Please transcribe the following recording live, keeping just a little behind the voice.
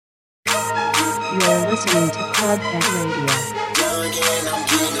You're listening to Klubbhead Radio. Young and I'm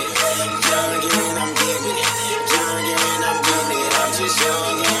getting it. Young and I'm getting it. Young and I'm getting it. I'm just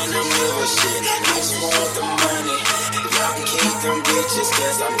young and I'm living shit. I just want the money. Y'all can keep them bitches,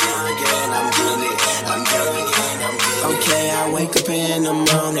 cause I'm young and I'm getting it. I'm young and I'm getting it. Okay, I wake up in the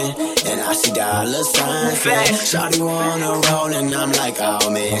morning and I see dollar signs. Shawty wanna roll and I'm like, oh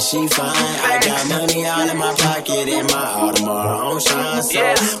man, she fine. I got money all in my pocket and my Audemars on shine. So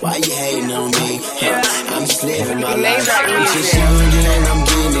why you hating on me? I'm just living my life. I'm just young and I'm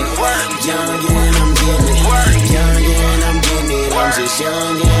getting it. Young and I'm getting it. Young and I'm getting it. I'm just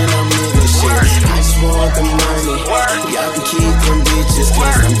young and I'm living shit. I just want the money. Y'all can keep them bitches,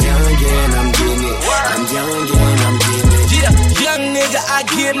 cause I'm young and I'm getting it. I'm young and I'm getting it. Yeah, young nigga, I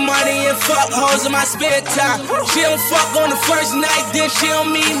get money and fuck hoes in my spare time. She don't fuck on the first night, then she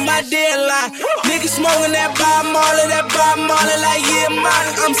don't meet my deadline. Nigga smoking that Bob Marley like yeah, mine.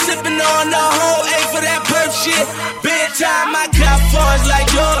 I'm sipping on the whole A for that perp shit. Bedtime, I got phones like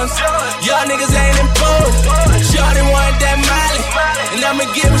yours. Y'all niggas ain't imposed. Shorty want that Molly, and I'ma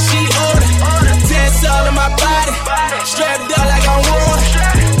get what she ordered. Tense all in my body, strapped up like I'm war.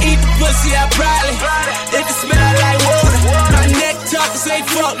 Eat the pussy, I probably, if it smell like water. My neck talkers say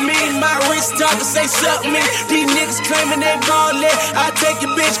fuck me, my wrist talkers say suck me. These niggas claiming they ballin'. I take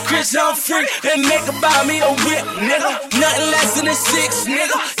your bitch Chris Humphrey and make her buy me a whip, nigga. Nothing less than a 6,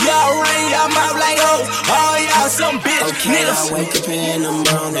 nigga. Y'all run y'all mouth like hoes, all y'all some bitch niggas. I wake up in the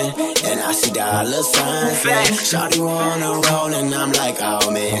morning and I see dollar signs. Shawty wanna roll and I'm like,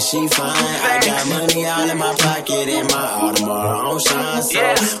 oh man, she fine. I got money all in my pocket and my Audemars on shine. So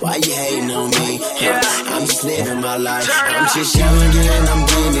why you hating on me? I'm just living my life. I'm just young and I'm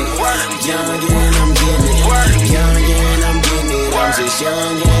getting it. Young and I'm getting it. Young and I'm getting it. I'm just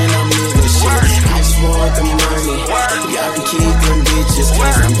young and I'm living shit. I just want the money. Y'all can keep them bitches,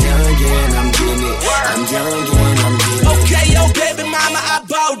 cause I'm young and I'm getting it. I'm young and I'm getting it. Okay, yo, baby mama, I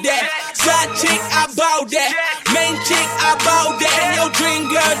bought that. Side chick, I bought that. Main chick, I bought that. Yo, dream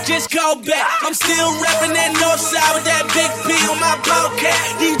girl, just call back. I'm still rapping that north side with that big P on my ballcat.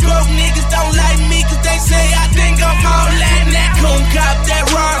 These broke niggas don't like me cause they say I think I'm all that. That coon cop, that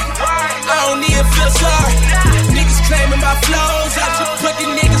raw. I don't even feel sorry. Niggas claiming my flows, I just put the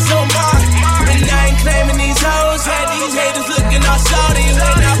niggas on bar. And I ain't claiming these hoes. Had these haters looking all salty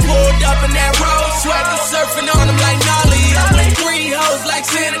when I pulled up in that road. Swaggin' surfing on them like Nolly. I went 3 hoes like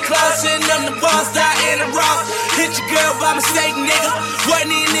Santa Claus, and I'm the boss, I in the rock. Hit your girl by mistake, nigga.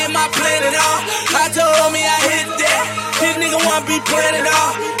 Wasn't even in my plan at all. I told me I hit that. This nigga wanna be playing it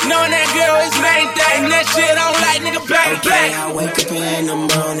all. Knowing that girl is main thing. That shit I don't like, nigga, bang, bang. I wake up in the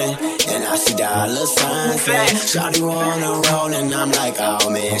morning and I see dollar signs. Shawty wanna roll and I'm like, oh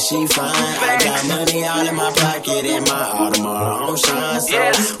man, she fine. I got money all in my pocket and my Audemars on shine. So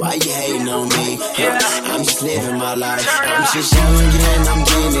why you hating on me? I'm just living my life. I'm just young and I'm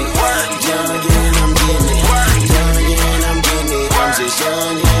getting it. Young and I'm getting it. Young and I'm getting it. I'm just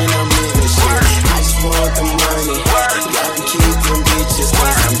young and I'm living shit. I just want the money. Y'all can keep them bitches,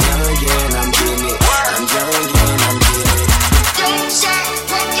 cause I'm young and I'm getting it. I'm young and I'm getting it.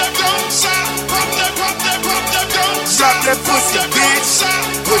 Drop that pussy, bitch.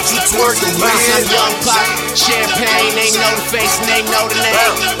 What you twerking with? I'm young pop, champagne, they know the face and they know the name.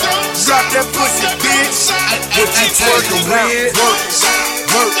 Drop that pussy, bitch. What you twerking with? Work,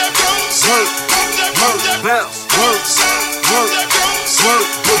 work, work, work, bounce, work, work, work.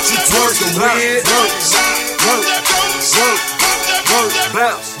 What you twerking with? Work, work, work, work,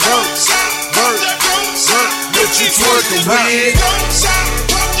 bounce, work, work, work. What you twerking with?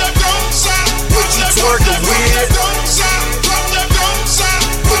 What you twerking with?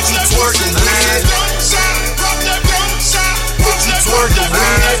 What you twerking with? What you twerking with?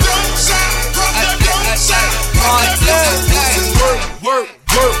 Work,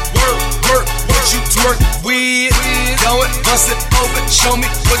 work, work, work. What you twerk with? Go it, bust it open. Show me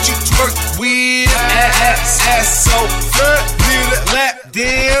what you twerk with. Ass so good, need a lap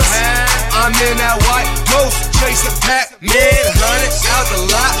dance. I'm in that white ghost, chasing Pac-Man. 100 out the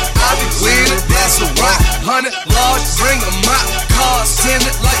lot, I be cleaning, that's a rock. 100 large, bring a mop. Cars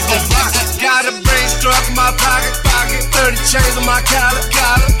tinted like a rock. Got a brain struck in my pocket. 30 chains on my collar.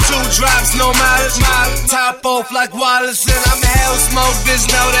 2 drops, no mileage. Top off like Wallace, and I'm a hell smoke, bitch,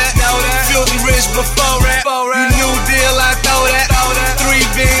 know that. Filthy rich before rap. You new deal, I throw that. 3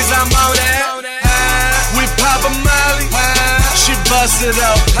 beans, I'm on that. We pop a molly. She bust it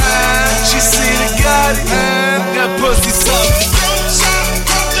up. She see the Gotti. That pussy sucks.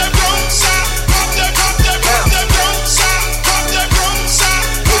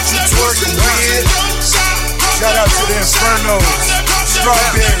 What you twerking with? Shout out to the Infernos,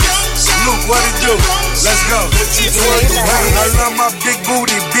 Strawberries, Luke, what it do? Let's go. I love my big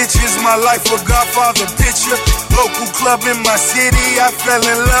booty bitches. My life a Godfather picture. Local club in my city. I fell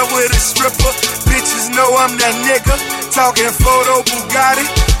in love with a stripper. Bitches know I'm that nigga. Talking photo Bugatti.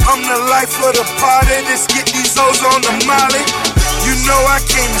 I'm the life of the party. Let's get these hoes on the molly. You know I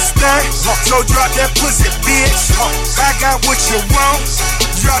came to stay, so drop that pussy, bitch. I got what you want.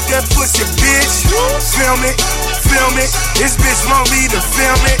 Drop that pussy, bitch. Film it, this bitch want me to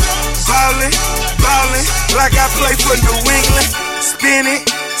film it. Ballin', like I play for New England. Spin it,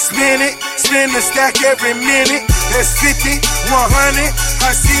 spin the stack every minute. That's 50, 100,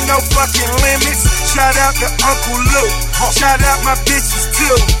 I see no fucking limits. Shout out to Uncle Luke, shout out my bitches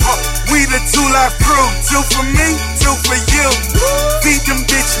too. We the 2 Life crew, 2 for me, 2 for you. Feed them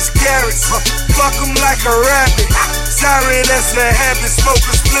bitches carrots, fuck them like a rabbit. Sorry, that's a habit, smoke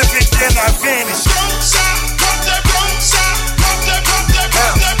a split it, then I vanish.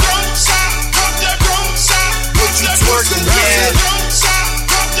 What you twerking, yeah?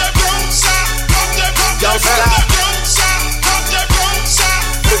 Don't stop.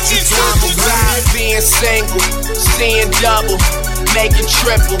 What you twerking, right? Being single, seeing double, making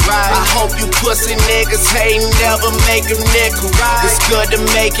triple, right? I hope you pussy niggas ain't never make a nickel, right? It's good to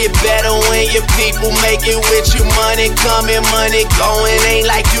make it better when your people make it with you. Money coming, money going, ain't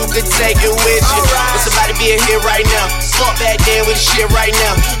like you could take it with you. What's about to be a hit right now? Fuck back there with the shit right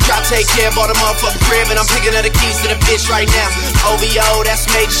now. Drop, take care, bought a motherfucking crib, and I'm picking up the keys to the bitch right now. OVO, that's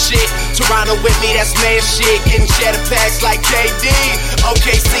major shit. Toronto with me, that's major shit. Getting cheddar packs like KD.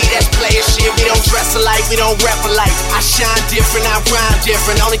 OKC, that's player shit. We don't dress alike, we don't rap alike. I shine different, I rhyme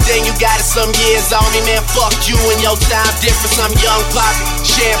different. Only thing you got is some years on me, man. Fuck you and your time difference. I'm young poppy.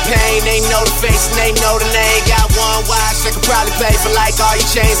 Champagne, they know the face and they know the name. Got one watch, I could probably pay for like all your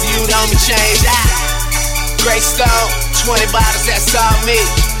chains, so you don't be changed. Great Stone, 20 bottles, that's all me.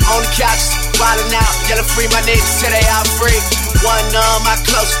 On the couch, wildin' out, yelling free my niggas till they all free. One of my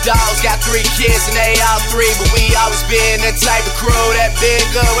close dogs got 3 kids and they all 3, but we always been that type of crew that been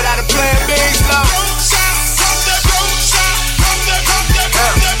good without a plan B. So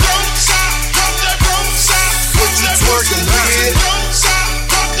what you twerking, man?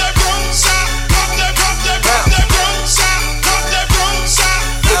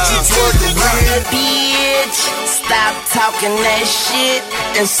 What you twerking, man? Bitch, stop talking that shit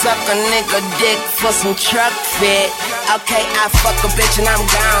and suck a nigga dick for some truck fit. Okay, I fuck a bitch and I'm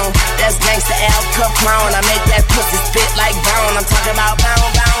gone. That's gangsta Al Capone. I make that pussy spit like bone. I'm talking about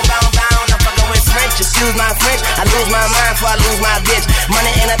bone. I'm fucking with French, excuse my French. I lose my mind before I lose my bitch.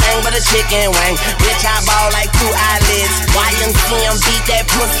 Money ain't a thing but a chicken wing. Bitch, I ball like 2 eyelids. YMCM beat that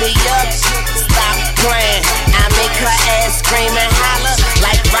pussy up. Stop playing. I make her ass scream and holler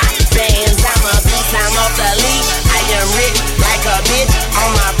like rock bands. I'm a beast, I'm off the leash. I am rich like a bitch on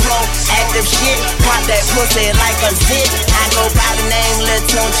my proactive shit. Pop that pussy like a zit. I go by the name Lil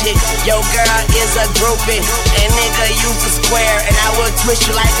Tunchi. Yo girl is a groupie. And nigga use a square and I will twist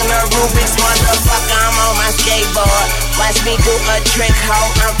you like an Rubik's. Motherfucker, I'm on my skateboard. Watch me do a trick, ho.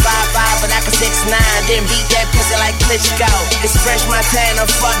 I'm 5'5", but I can 6'9". Then beat that pussy like Klitschko. It's Fresh Montana,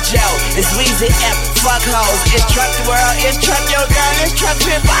 fuck Joe. It's Weezy F, fuck hoes. It's truck the world, it's truck your girl. It's truck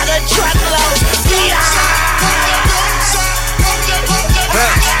fit by the truckload.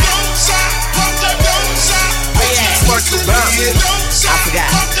 I forgot.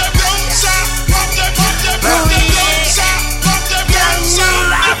 Live in the mix.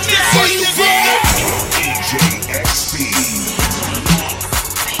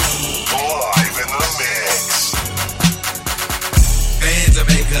 Bands that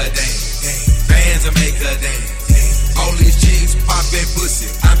make her dance. Bands that make her dance. All these chicks poppin' pussy,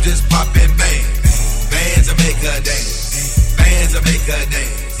 I'm just poppin' bang. Bands that make her dance. Bands that make her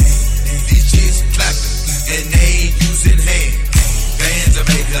dance. These chicks clappin' and they ain't using hands. Bands that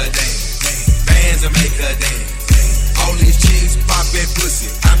make her dance. Bands that make her dance. All these chicks poppin' pussy,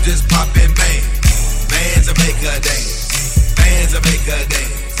 I'm just poppin' bang. Bands that make her dance. Bands that make her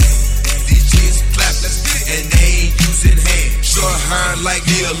dance. These chicks clappin' and they ain't using hands. Short hair like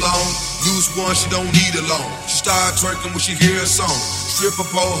me alone. Loose one, she don't need a loan. She start twerking when she hear a song. Strip up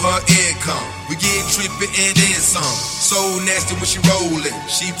all her income. We get trippin' and then some. So nasty when she rollin'.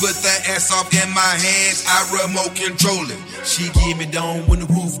 She put that ass off in my hands. I remote control it. She give me down when the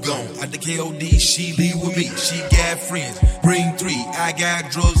roof gone. At the KOD, she leave with me. She got friends. Bring 3. I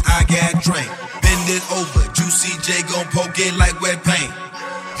got drugs, I got drink. Bend it over. Juicy J gon' poke it like wet paint.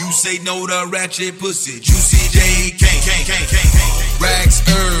 You say no to ratchet pussy. Juicy J can't. Racks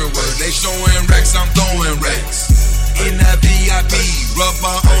everywhere. They showing racks, I'm throwing racks. In the VIP,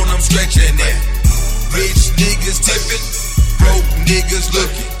 rubber on, I'm stretching that. Rich niggas tipping, broke niggas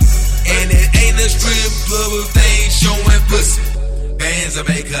looking. And it ain't a strip club if they ain't showing pussy. Bands will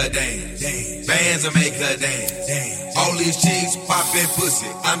make her dance. Bands will make her dance. All these chicks poppin' pussy.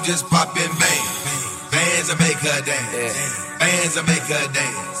 I'm just poppin' bang. Bands will make her dance. Bands will make her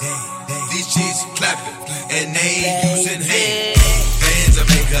dance. These chicks clapping and they ain't using hands. Bands will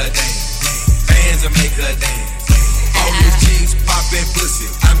make her dance. Bands will make her dance. All these chicks poppin' pussy.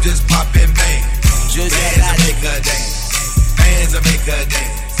 I'm just poppin' bang. Bands will make her dance. Bands will make her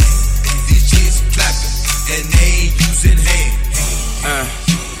dance. These chicks clapping and they ain't using hands.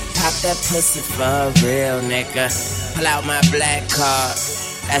 Pop that pussy for a real nigga. Pull out my black card,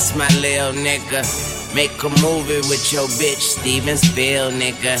 that's my lil nigga. Make a movie with your bitch, Steven Spiel,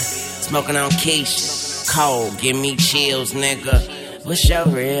 nigga. Smoking on Keisha, cold, give me chills, nigga. What's your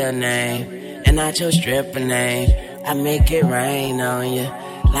real name? And not your stripper name. I make it rain on you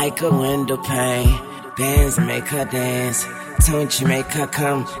like a window pane. Bands make her dance. Don't you make her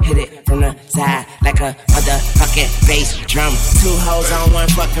come, hit it from the side like a motherfucking bass drum. 2 hoes on one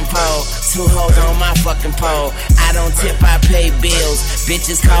fucking pole, 2 hoes on my fucking pole. I don't tip, I pay bills.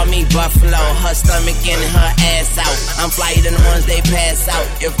 Bitches call me Buffalo, her stomach in her ass out. I'm flyer than the ones they pass out.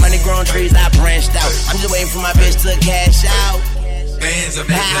 If money growing trees, I branched out. I'm just waiting for my bitch to cash out. Bands will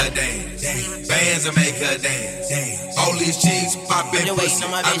make her dance. Bands will make her dance. All these chicks poppin' pussy.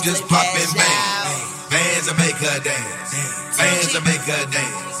 I'm just poppin' bang. Bands will make her dance. Bands will make her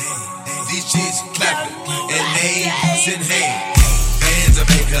dance. These chicks clapping and they ain't using hands. Bands will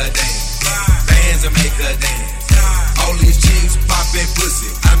make her dance. Bands will make her dance. All these chicks poppin' pussy.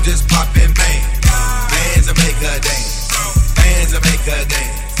 I'm just poppin' bang. Bands will make her dance. Bands will make her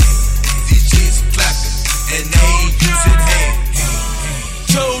dance. These chicks clapping and they ain't using hands.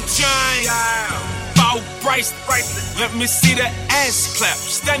 2 chains, 4 bracelets. Let me see that ass clap.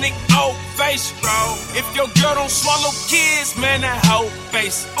 Standing ovation. If your girl don't swallow kids, man, that hoe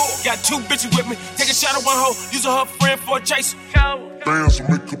face. Got 2 bitches with me. Take a shot at one hoe. Using her friend for a chase. Bands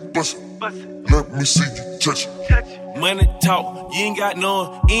will make her bust it. Let me see you touch it. Money talk, you ain't got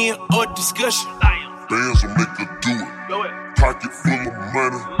no end or discussion. Bands will make her do it. Pocket full of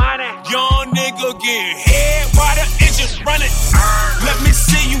money. Young nigga get head while the engines running. Let me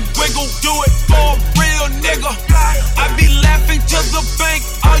see you wiggle, do it for a real nigga. I be laughing to the bank,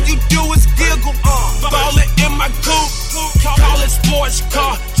 all you do is giggle. Ballin' in my coupe, call it sports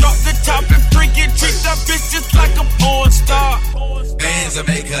car. Drop the top and freak it, treat that bitch just like a porn star. Bands will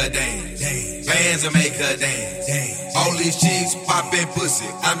make her dance. Bands will make her dance. All these chicks poppin' pussy.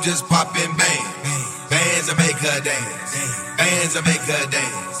 I'm just poppin' bang. Bands will make her dance. Bands will make her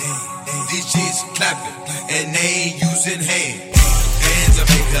dance. These chicks clapping and they ain't using hands. Bands will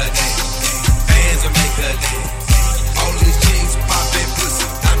make her dance. Bands will make her dance. All these chicks poppin' pussy.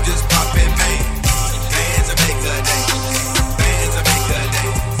 I'm just poppin' bang. Bands will make her dance. Bands will make her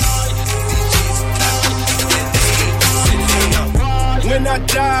dance. These chicks clapping and they ain't using hands. When I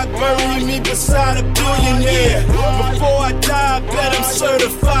die, bury me beside a billionaire. Before I die, bet I'm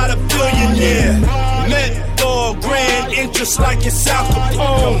certified a billionaire. Met for grand interest like it's Al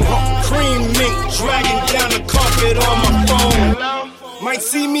Capone. Cream mink dragging down the carpet on my phone. Might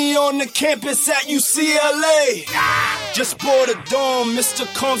see me on the campus at UCLA. Just bought a dome, Mr.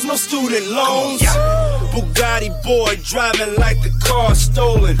 Combs, no student loans. Bugatti boy driving like the car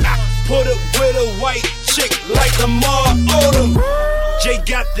stolen. Put up with a white chick like Lamar Odom. Jay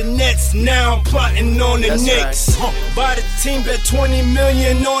got the Nets, now I'm plotting on the Knicks. Buy the team, bet 20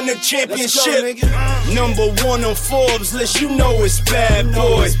 million on the championship. Number 1 on Forbes list, you know it's bad,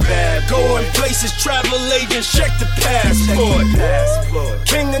 boy. Going places, travel agents, check the passport.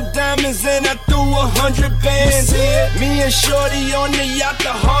 King of diamonds and I threw 100 bands. Me and Shorty on the yacht,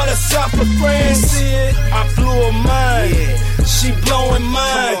 the heart of South of France. I blew her mind, she blowing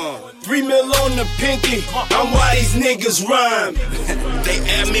mine. 3 mil on the pinky, I'm why these niggas rhyme. They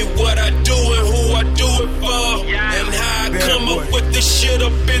ask me what I do and who I do it for, and how I come up with this shit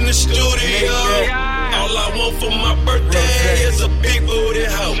up in the studio. All I want for my birthday is a big booty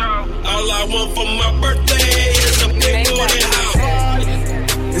hoe. All I want for my birthday is a big booty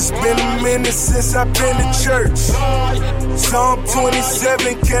hoe. It's been a minute since I've been to church. Psalm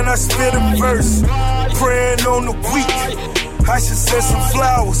 27, can I spit a verse? Praying on the week, I should send some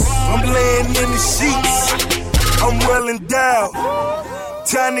flowers. I'm laying in the sheets, I'm well endowed.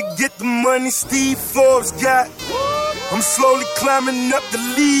 Time to get the money Steve Forbes got. I'm slowly climbing up the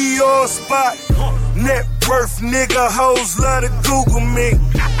Leo spot. Net worth, nigga, hoes love to Google me.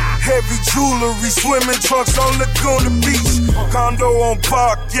 Heavy jewelry, swimming trunks on Laguna Beach. Condo on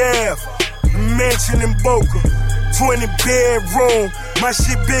Park Ave, mansion in Boca. 20 bedroom, my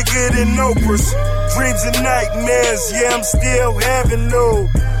shit bigger than Oprah's. Dreams and nightmares, yeah, I'm still having those.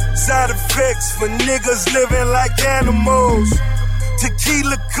 Side effects for niggas living like animals.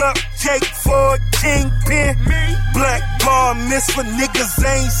 Tequila cupcake for a kingpin. Black bar miss for niggas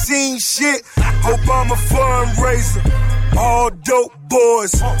ain't seen shit. Obama fundraiser. All dope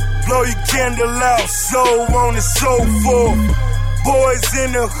boys. Blow your candle out. So on and so forth. Boys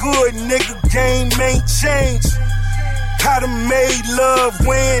in the hood, nigga, game ain't changed. I done made love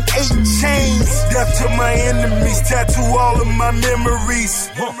wearing 8 chains. Death to my enemies, tattoo all of my memories.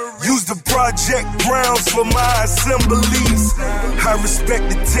 Use the project grounds for my assemblies. I respect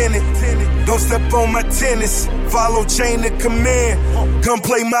the tenant, don't step on my tennis. Follow chain of command,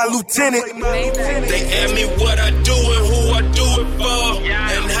 gunplay my lieutenant. They ask me what I do and who I do it for,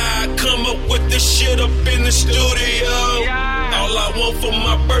 and how I come up with this shit up in the studio. All I want for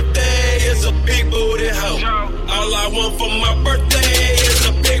my birthday is a big booty hoe. All I want for my birthday is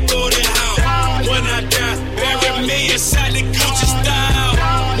a big booty hoe. When I die, bury me inside the Gucci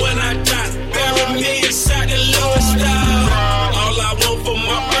style. When I die, bury me inside the Louis style. All I want for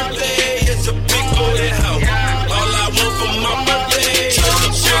my birthday is a big booty hoe. All I want for my birthday is a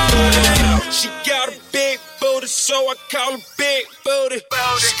big booty hoe. She got a big booty, so I call her big booty.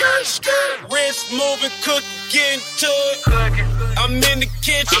 Skirt, skirt, wrist moving, cook, get into it. I'm in the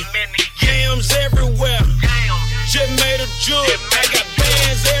kitchen, yams everywhere. Just made a jewel, I got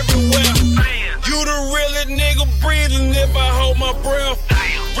bands everywhere. You the realest nigga breathing if I hold my breath.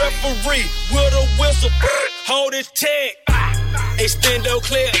 Referee with a whistle, hold his tag. Extendo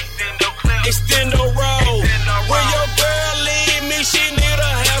clip, extendo roll. When your girl leave me, she need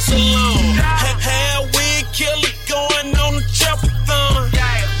a house alone. Had weed killer going on the chopper-thon.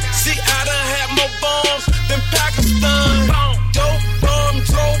 See, I done had more bombs than Pakistan. Dope bomb,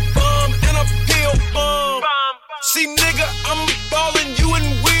 throw bomb, and a pill bomb. See, nigga, I'm ballin' you in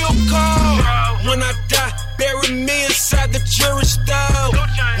wheel car. When I die, bury me inside the jury style.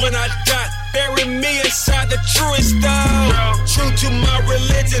 When I die, bury me inside the truest style. True to my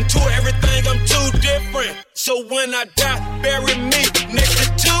religion, to everything, I'm too different. So when I die, bury me next to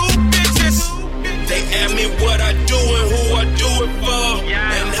 2 bitches. They ask me what I do and who I do it for,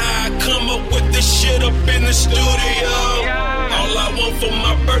 and how I come up with this shit up in the studio. All I want for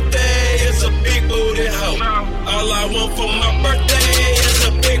my birthday is a big booty hoe. All I want for my birthday is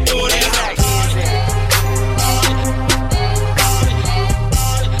a big booty hoe.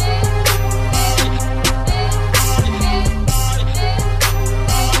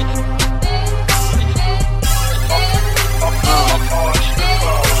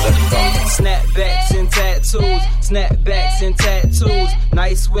 Snapbacks and tattoos, snapbacks and tattoos,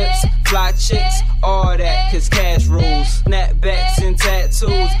 nice whips, fly chicks, all that, cause cash rules. Snapbacks and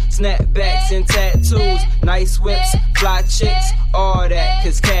tattoos, snapbacks and tattoos, nice whips, fly chicks, all that,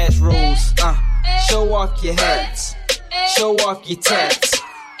 cause cash rules. Show off your hats, show off your tats.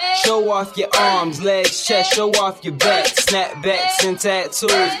 Show off your arms, legs, chest, show off your back. Snapbacks and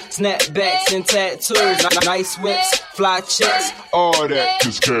tattoos, snapbacks and tattoos, nice whips, fly chicks, all that,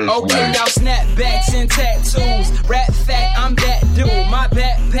 cause cash. Okay, now snapbacks and tattoos. Rap fact, I'm that dude. My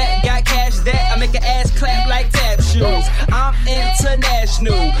backpack got cash that I make an ass clap like tap shoes. I'm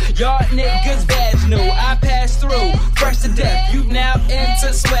international, y'all niggas vaginal. I pass through, fresh to death. You now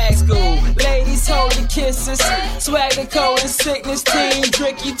enter swag school. Ladies holding kisses, swag the code and sickness. Team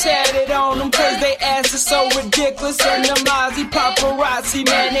drink, you tatted on them cause they ass is so ridiculous. And the Mozzie paparazzi,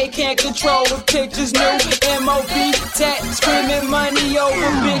 man, they can't control the pictures. New M.O.B. tat, screaming money over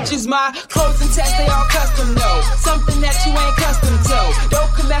bitches. My clothes and tats, they all custom, though. Something that you ain't custom to.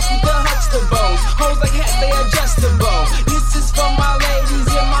 Don't come at me with the Huxtables. Hoes like hats, they adjustable. This is for my ladies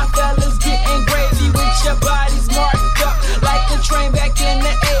and my fellas getting gravy with your bodies marked up like the train back in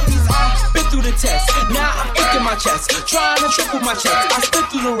the 80s. I've been through the test, now I'm in my chest, trying to triple my chest. I spit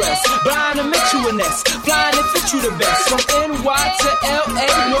through the rest, blind to make you a nest, flying to fit you the best. From NY to LA,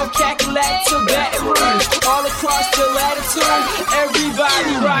 North Cackalack to Baton Rouge, all across the latitude,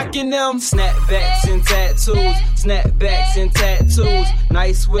 everybody rocking them. Snapbacks and tattoos, snapbacks and tattoos,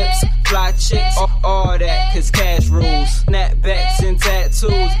 nice whips, fly chicks, all that, cause cash rules. Snapbacks and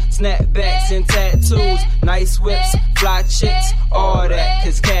tattoos, snapbacks and tattoos, nice whips, fly chicks, all that,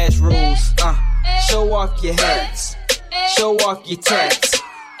 cause cash rules. Show off your hats, show off your tats.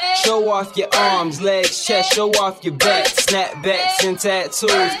 Show off your arms, legs, chest, show off your back. Snapbacks and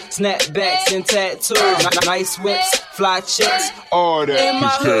tattoos, snapbacks and tattoos, nice whips, fly chicks, all that. In my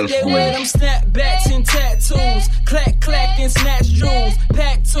hood, they wear them snapbacks and tattoos. Clack, clack, and snatch jewels.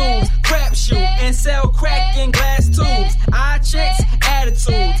 Pack tools, crap shoot, and sell crack in glass tubes. Eye checks,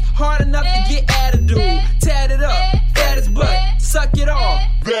 attitudes, hard enough to get attitude. Tatted up, fat as butt, suck it off.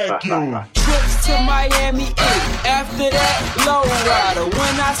 Vacuum. Trips to Miami, after that, low rider.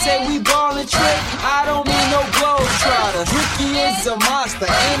 When I say we ballin' trick, I don't mean no globe trotter. Ricky is a monster,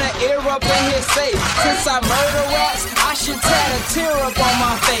 ain't an ear up in his safe. Since I murder raps, I should tat a tear up on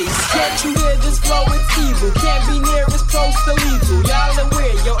my face. Can't you hear this flow? It's evil. Can't be near as close to lethal. Y'all are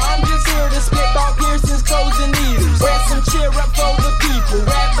weird, yo, I'm just here to spit about piercings, clothes, and needles. Wear some cheer up for the people.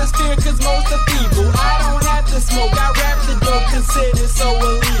 Rappers fear cause most are feeble. I don't have to smoke, I rap the dope, considered so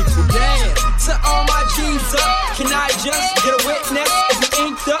illegal. Damn, to all my G's up, can I just get a witness? If we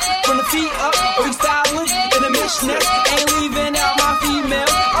inked up, from the feet up, or we styling in a mishness? Ain't leaving out my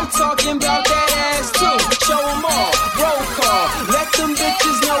female, I'm talking about that ass too. Show them all, roll call, let them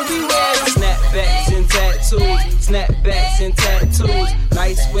bitches know we wear them. Snapbacks and tattoos, snapbacks and tattoos.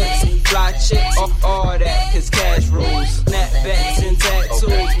 Nice whips, fly chicks, all that, cause cash rules. Snapbacks and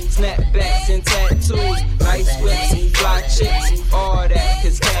tattoos, snapbacks and tattoos. Nice whips, fly chicks, all that,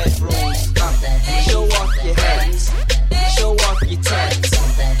 cause cash rules. Show off your hats, show off your tats,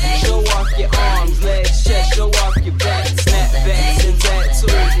 show off your arms, legs, chest, show off your back. Snapbacks and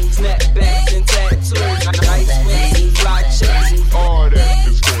tattoos, snapbacks and tattoos. Nice whips, fly chicks, all that,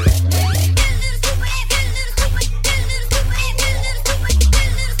 cause cash rules.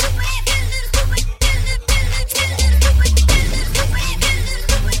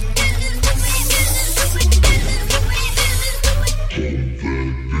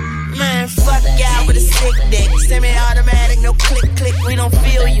 Semi-automatic, no click, we don't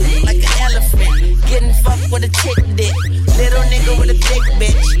feel you like an elephant. Getting fucked with a chick dick. Little nigga with a thick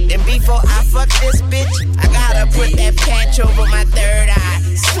bitch. And before I fuck this bitch, I gotta put that patch over my third eye.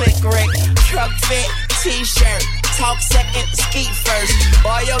 Slick Rick, truck fit, t-shirt. Talk second, skeet first.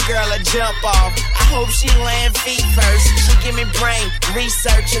 Boy, your girl a jump off. I hope she land feet first. She give me brain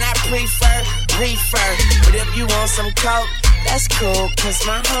research and I prefer reefer. But if you want some coke, that's cool, cause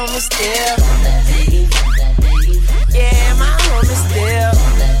my home is still. Yeah, my home is still.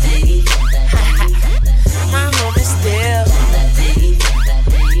 My home is still.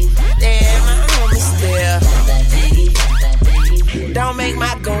 Yeah, my home is still. Don't make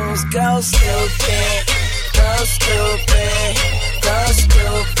my goons go stupid. Go stupid. Go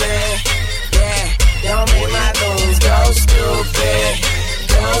stupid. Yeah, don't make my goons go stupid.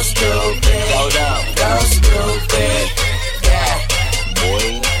 Go stupid. Go stupid.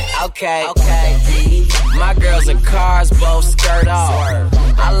 Boy. Okay. My girls in cars both skirt off.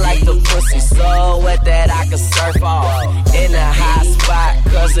 I like the pussy so wet that I can surf off. In a high spot,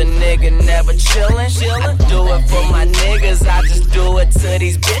 cause a nigga never chillin'. I do it for my niggas, I just do it to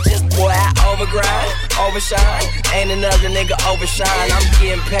these bitches. Boy, I overgrind, overshine. Ain't another nigga overshine. I'm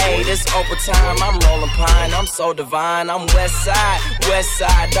getting paid, it's overtime. I'm rolling pine, I'm so divine. I'm west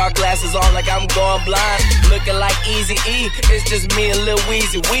side, dark glasses on like I'm going blind. Looking like Easy E, it's just me and Lil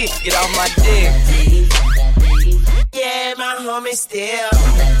Weezy. We get off my dick. Yeah, my homie still.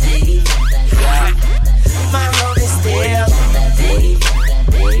 My homie still.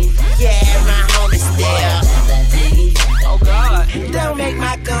 Yeah, my homie still. Oh God. Don't make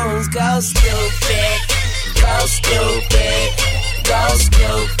my goons go stupid. Go stupid. Go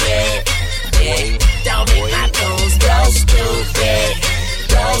stupid. Yeah. Don't make my goons go stupid.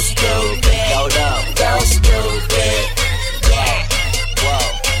 Go stupid. Go stupid. Yeah. Whoa.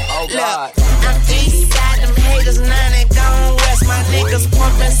 Oh God. Look, I'm east side, them haters, none ain't gone west. My niggas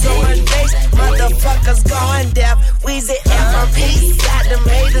pumping so much bass, motherfuckers going deaf. Weezy and from east side, them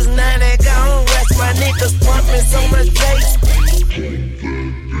haters, none ain't gone west. My niggas pumping so much bass.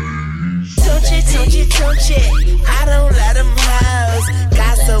 Tunchi, I don't let them hoes.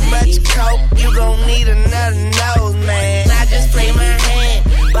 Got so much coke, you gon' need another nose, man. I just play my hand,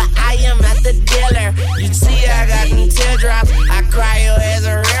 but I am not the dealer. You see, I got them teardrops. I cry your as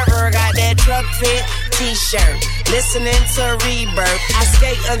a river. Got that truck fit t-shirt, listening to Rebirth. I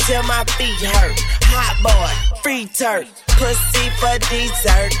skate until my feet hurt. Hot boy, free turf, pussy for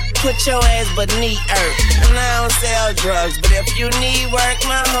dessert. Put your ass beneath earth. And I don't sell drugs, but if you need work,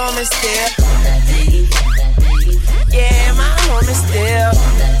 my home is still. Yeah, my home is still.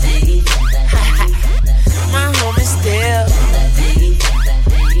 My home is still.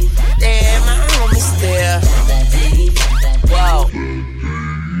 Yeah, my home is still. Whoa.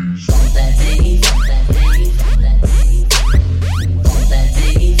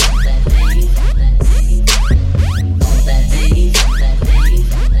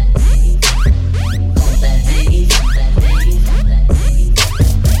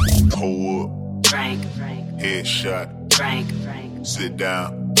 Headshot. Frank. Sit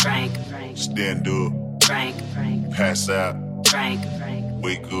down. Frank. Stand up. Frank. Pass out. Frank.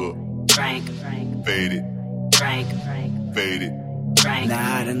 Wake up. Frank. Fade it. Frank. Fade it.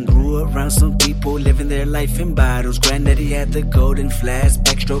 Nah, I done grew around some people living their life in bottles. Granddaddy had the golden flask,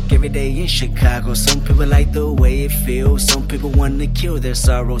 backstroke every day in Chicago. Some people like the way it feels. Some people wanna kill their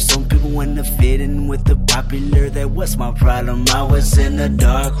sorrow. Some people wanna fit in with the popular. That was my problem. I was in a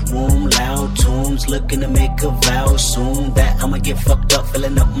dark room, loud tunes, looking to make a vow soon that I'ma get fucked up,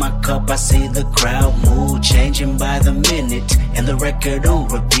 filling up my cup. I see the crowd mood changing by the minute, and the record on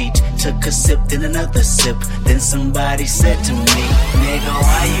repeat. Took a sip, then another sip. Then somebody said to me, nigga,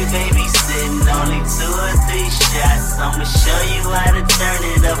 why you babysitting? Only 2 or 3 shots. I'ma show you how to turn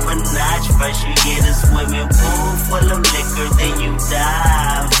it up a notch. First you get a swimming pool full of liquor, then you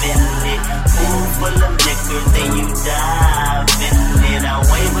dive in it. Pool full of liquor, then you dive in it. I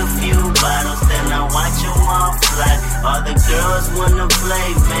wave a few bottles, then I watch them all fly. All the girls wanna play,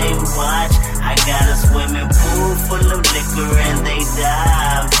 may watch. I got a swimming pool full of liquor and they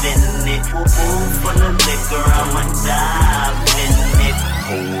dive in it. Pool full of liquor, I'ma dive in it.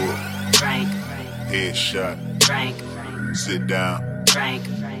 Hold up. Drink, Headshot. drink, Sit down. drink,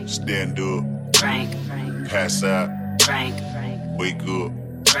 Stand up. drink, Pass out. drink, Wake up.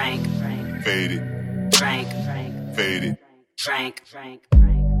 drink, Fade it. drink, Fade it. drink.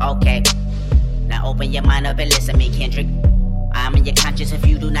 Okay, now open your mind up and listen to me, Kendrick. I'm in your conscience. If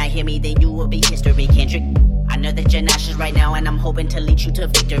you do not hear me, then you will be history, Kendrick. I know that you're nauseous right now, and I'm hoping to lead you to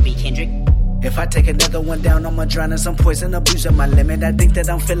victory, Kendrick. If I take another one down, I'ma drown in some poison, abusing my limit. I think that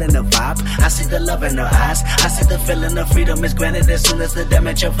I'm feeling the vibe. I see the love in her eyes. I see the feeling of freedom is granted as soon as the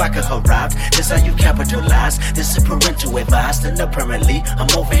damage of vodka arrived. This how you capitalize. This is parental advice. And apparently, I'm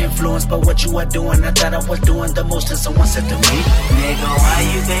over influenced by what you are doing. I thought I was doing the most, and someone said to me, nigga, why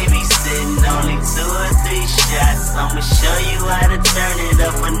you babysitting? Only 2 or 3 shots. I'ma show you how to turn it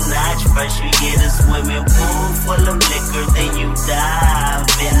up a notch. First you get a swimming pool full of liquor, then you dive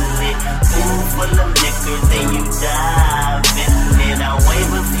in it. Pool full of liquor, then you dive in it. I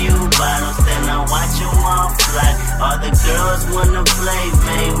wave a few bottles, then I watch them all fly. All the girls wanna play,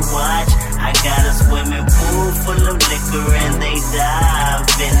 may watch. I got a swimming pool full of liquor and they dive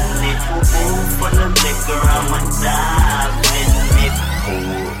in it. Pool full of liquor, I'ma dive in it.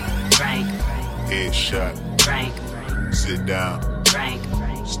 Hold up. Drink, Headshot. drink, Sit down. drink,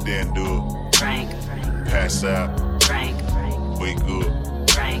 Stand up. drink, Pass out. drink, Wake up.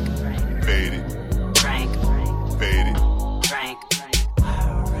 drink, Fade it. drink, Fade it. drink.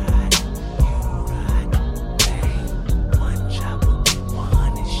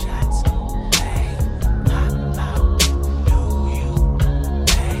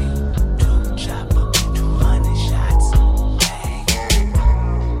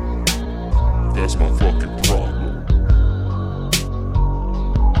 That's my fucking problem.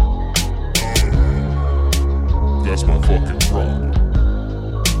 That's my fucking problem.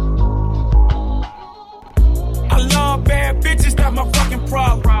 I love bad bitches, that's my fucking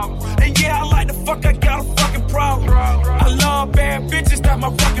problem. And yeah, I like the fuck, I got a fucking problem. I love bad bitches, that's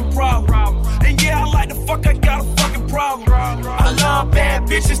my fucking problem. And yeah, I like the fuck, I got a fucking problem. I love bad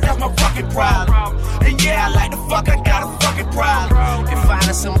bitches, that's my fucking problem. And yeah, I like the fuck, I got a fucking problem. If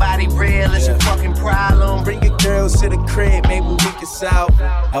finding somebody real is your fucking problem, Bring your girls to the crib, maybe we can solve.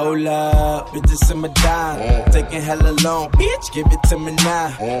 Hold up, bitches in my dime. Taking hella long, bitch, give it to me now.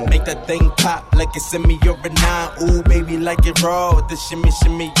 Make that thing pop like it's in me or a 9. Ooh, baby, like it raw with the shimmy,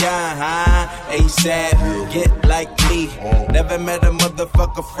 shimmy, yeah, huh? ASAP, get like me. Never met a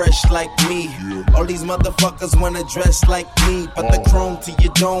motherfucker fresh like me. All these motherfuckers wanna dress like me. But the chrome to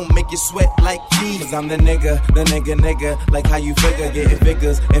your dome make you sweat like me. Cause I'm the nigga, like how you figure. Getting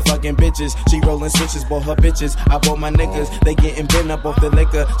figures and fucking bitches. She rolling switches, bought her bitches. I bought my niggas, they getting bent up off the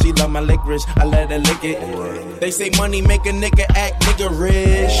liquor. She love my licorice, I let her lick it. They say money make a nigga act nigga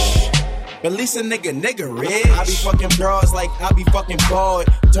rich. But at least a nigga rich. I be fucking bras like I be fucking bored.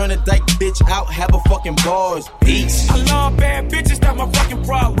 Turn a dyke bitch out, have a fucking bars. Peace. I love bad bitches, that's my fucking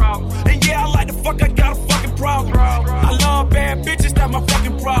problem. And yeah, I like the fuck, I got a fucking problem. I love bad bitches, that's my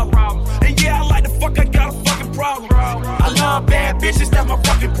fucking problem. And yeah, I like the fuck, I got a fucking problem. I love bad bitches, that's my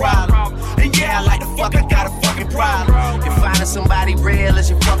fucking problem. And yeah, I like the fuck, I got a fucking problem. if finding somebody real is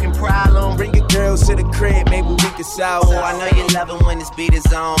your fucking problem, Bring your girls to the crib, maybe we can solve. oh, I know you love it when this beat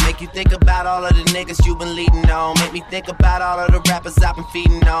is on. Make you think about all of the niggas you been leading on. Make me think about all of the rappers I've been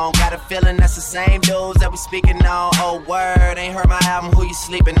feeding on. Got a feeling that's the same dudes that we speaking on. Oh, word, ain't heard my album, who you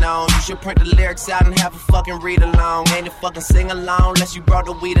sleeping on? You should print the lyrics out and have a fucking read along. Ain't a fucking sing along unless you brought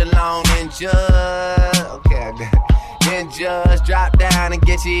the weed along. And just, okay, I got it. Then just drop down and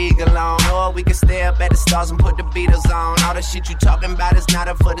get your eagle on. Or we can stay up at the stars and put the Beatles on. All the shit you talking about is not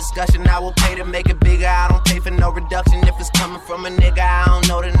up for discussion. I will pay to make it bigger, I don't pay for no reduction. If it's coming from a nigga I don't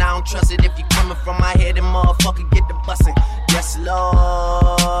know, then I don't trust it. If you coming from my head, then motherfucker get the bussin'. Yes,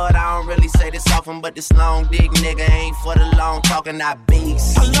 Lord. I don't really say this often, but this long dick nigga ain't for the long talking, not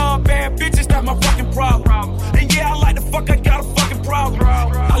beats. I love bad bitches, that's my fucking problem. And yeah, I like the fuck, I got a fucking problem.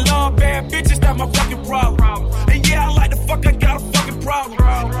 I love bad bitches, that's my fucking problem. And yeah, I like the fuck, I got a fucking problem.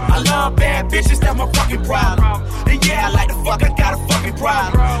 I love bad bitches, that's my fucking problem. And yeah, I like the fuck, I got a fucking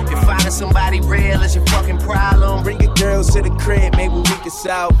problem. If finding somebody real is your fucking problem, Bring your girls to the crib, maybe we can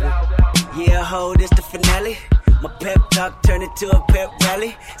solve it. Yeah, ho, this the finale. My pep talk turned into a pep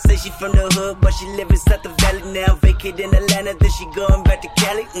rally. Say she from the hood, but she live inside the valley now. Vacate in Atlanta, then she going back to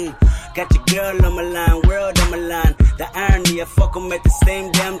Cali. Got your girl on my line, world on my line. The irony, I fuck 'em at the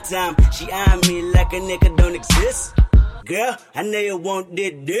same damn time. She eyeing me like a nigga don't exist. Girl, I know you want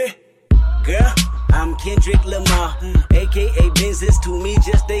this. Girl, I'm Kendrick Lamar, a.k.a. Benz is to me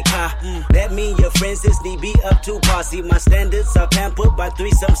just a car. That mean your friends is need be up to par. See, my standards are pampered by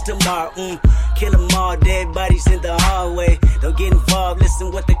threesomes tomorrow. Kill 'em all, dead bodies in the hallway. Don't get involved,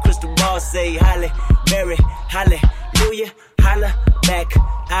 listen what the crystal ball say. Holly, Berry, hallelujah, holla back,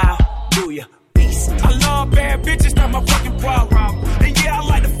 I'll do ya. Peace. I love bad bitches, that's my fucking problem. And yeah, I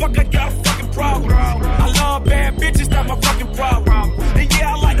like the fuck, I got a fucking problem. I love bad bitches, that's my fucking problem. And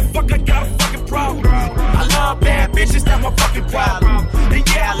yeah, I like the fuck, I got a fucking problem. I love bad bitches, that's my fucking problem. And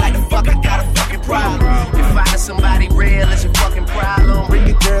yeah, I like the fuck, I got a fucking problem. if finding somebody real is your fucking problem, Bring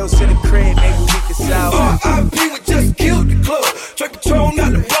your girls to the crib, maybe we can solve it. R.I.P. we just killed the club. Track Patron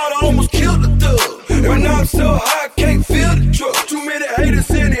out the bottle, almost killed the thug. Right now I'm so high, I can't feel the truck. Too many haters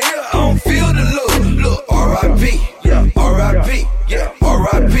in here, I don't feel the love. Look, R.I.P. Yeah, R.I.P. Yeah,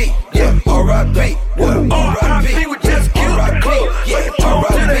 R.I.P. Yeah, R.I.P. What? R.I.P. we just killed the club. Yeah,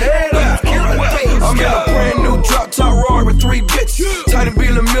 R.I.P. I'm in a brand new drop top Rory with 3 bitches. Tight be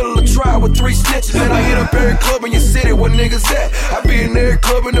in the middle of the trial with 3 snitches. And I hit up every club in your city, where niggas at? I be in every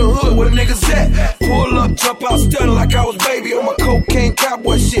club in the hood, where niggas at? Pull up, jump out, stunning like I was baby on my cocaine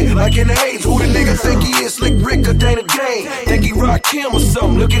cowboy shit, like in the 80s. Who the nigga think he is? Slick Rick or Dana Dane? Think he rock him or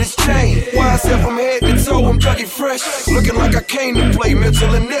something? Look at his chain. Why I said from head to toe, I'm junkie fresh. Looking like I came to play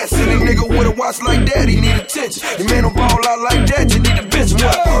Mitchell and Ness. Any nigga with a watch like that, he need attention. Your man don't ball out like that, you need a bitch.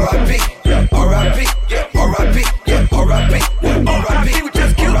 What? R.I.P. R.I.P. Yeah, R.I.P. Yeah, R.I.P. R.I.P. we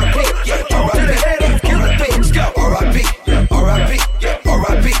just killed R.I.P. Yeah, R.I.p. Let's kill the bitch. Go. R.I.P. R.I.P. Yeah,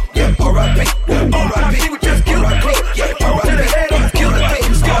 R.I.P. Yeah, R.I.P. R.I.P. we just killed R.I.P. Yeah, R.I.p. Let's kill the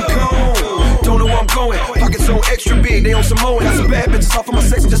bitch. Go. I'm gone. Don't know where I'm going. Pockets on extra big, they on Samoan. Got some bad bitches off of my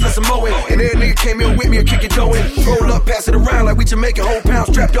section, just let some mow it. And every nigga came in with me and kick it dough in. Roll up, pass it around like we Jamaican. Whole pound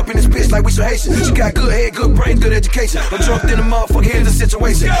strapped up in this bitch like we some Haitian. She got good head, good brain, good education. I'm drunk in the motherfucker, here's the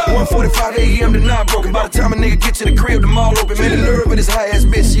situation. 1:45 a.m. to 9 broken. By the time a nigga get to the crib, the mall open. Man, the nerve of this high ass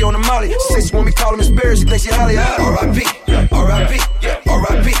bitch, she on the molly. She say she want me call him Miss Barry, she think she Holly. R.I.P. R.I.P. Yeah,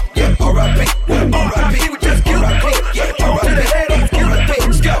 R.I.P. Yeah, R.I.P. R.I.P. we just killed R.I.P. Yeah, R.I.p. Let's kill the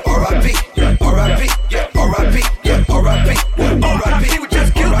bitch. Go. R.I.P. R.I.P. Yeah, R.I.P. Yeah, R.I.P. R.I.P. we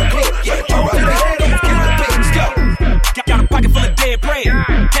just killed R.I.P. Yeah, R.I.p. Let's kill the bitch. Go. Got a pocket full of dead bread.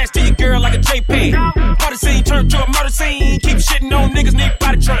 Attached to your girl like a JPEG. Party scene turned to a murder scene. Keep shitting on niggas, need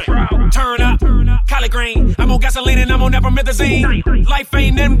body train. Turn up, collard green. I'm on gasoline and I'm on nepromethazine. Life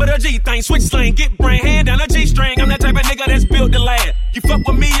ain't nothing but a G thing. Switch slang, get brain, hand down a G string. I'm that type of nigga that's built to last. You fuck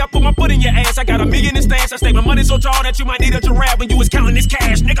with me, I put my foot in your ass. I got $1 million in stacks. I stake my money so tall that you might need a giraffe when you was counting this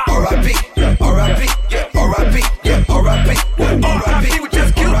cash, nigga. R.I.P. R.I.P. Yeah, R.I.P. Yeah, R.I.P. R.I.P. we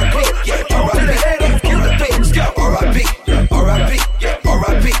just killed R.I.P. Yeah, R.I.p. Let's kill the bitch. Go. R.I.P. R.I.P. Yeah,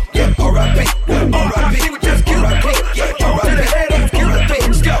 R.I.P. Yeah, R.I.P. R.I.P. we just killed R.I.P. Yeah, R.I.p. Let's kill the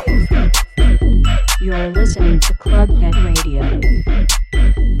bitch. Go. You're listening to Klubbhead Radio.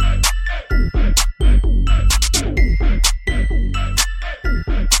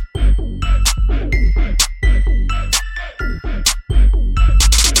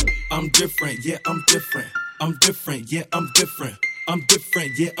 I'm different, yeah, I'm different. I'm different, yeah, I'm different. I'm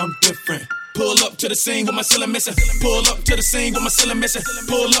different, yeah, I'm different. Pull up to the scene with my ceiling missing. Pull up to the scene with my ceiling missing.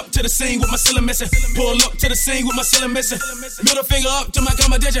 Pull up to the scene with my ceiling missing. Pull up to the scene with my ceiling missing. Middle finger up to my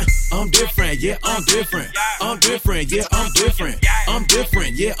competition. I'm different, yeah, I'm different. I'm different, yeah, I'm different. I'm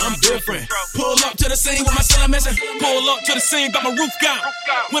different, yeah, I'm different. Pull up to the scene with my ceiling missing. Pull up to the scene, got my roof gone.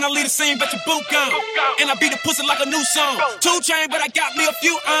 When I leave the scene, bet your boot gone. And I beat the pussy like a new song. 2 chain, but I got me a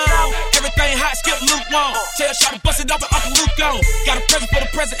few on. Everything hot, skip lukewarm. Tell shot to bust it off and up and Luke gone. Got a present for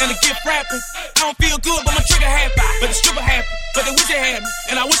the present and a gift wrapping. I don't feel good, but my trigger happy. But the stripper happy, but they wish they had me.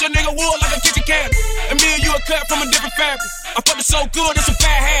 And I wish a nigga would like a kitchen cabinet. And me and you are cut from a different fabric. I fucked it so good, it's a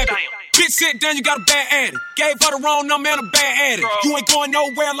bad habit. Bitch, sit down, you got a bad addict. Gave her the wrong number and a bad addict. You ain't going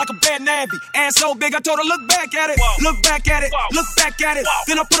nowhere like a bad navvy. Ass so big, I told her, look back at it. Look back at it, look back at it.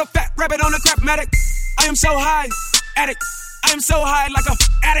 Then I put a fat rabbit on the crapmatic. I am so high, addict. I'm so high like a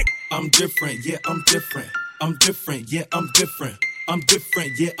addict. I'm different, yeah, I'm different. I'm different, yeah, I'm different. I'm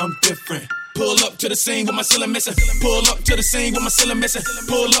different, yeah, I'm different. Pull up to the scene with my ceiling missing. Pull up to the scene with my ceiling missing.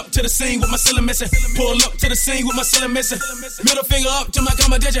 Pull up to the scene with my ceiling missing. Pull up to the scene with my ceiling missing. Middle finger up to my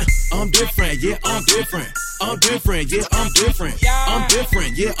competition. I'm different, yeah, I'm different. I'm different, yeah, I'm different. I'm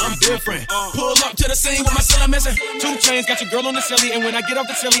different, yeah, I'm different. Pull up to the scene with my ceiling missing. 2 chains, got your girl on the silly. And when I get off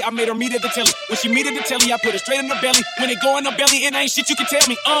the silly, I made her meet at the telly. When she meet at the telly, I put her straight in the belly. When it go in the belly, it ain't shit you can tell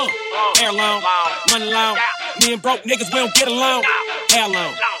me. Hair long, money long. Me and broke niggas, we don't get along. Hair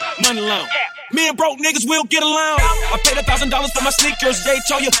long, money long. Me and broke niggas will get along. I paid $1,000 for my sneakers. Jay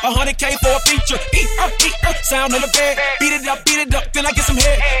told you $100K for a feature. Sound in the bed. Beat it up, then I get some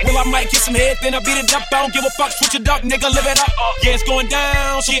head. Well, I might get some head, then I beat it up. I don't give a fuck, switch it up, nigga, live it up. Yeah, it's going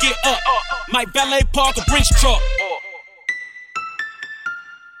down, so get up. Might valet park a Brinks truck.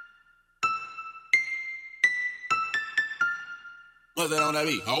 What's that on that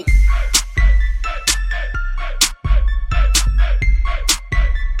beat? Oh.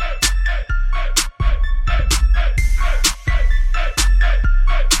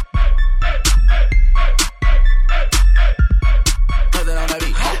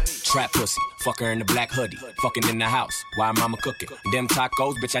 Trap pussy, fuck her in the black hoodie, fucking in the house, while mama cooking. Them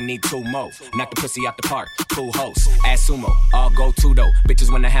tacos, bitch, I need 2 more. Knock the pussy out the park, cool host, ass sumo, all go to though. Bitches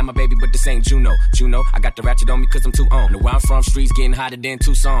wanna have my baby, but this ain't Juno. I got the ratchet on me cause I'm too on. Know where I'm from, streets getting hotter than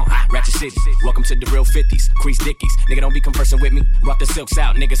Tucson. Ratchet City, welcome to the real 50s, crease dickies. Nigga, don't be conversing with me, rock the silks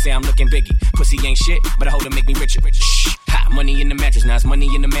out, nigga say I'm looking biggie. Pussy ain't shit, but I hold it make me richer. Shh, ha, money in the mattress, now it's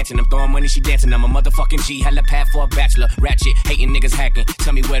money in the mansion. I'm throwing money, she dancing, I'm a motherfucking G. Hella pad for a bachelor, ratchet, hating niggas hacking.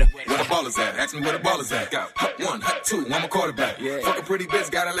 Tell me where the ballers at? Ask me where the ballers at. Hut 1, hut 2, I'm a quarterback. Yeah. Fuck a pretty bitch,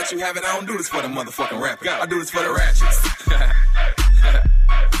 gotta let you have it. I don't do this for the motherfucking rapper. I do this for the ratchets.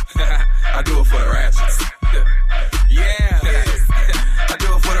 I do it for the ratchets. Yeah. I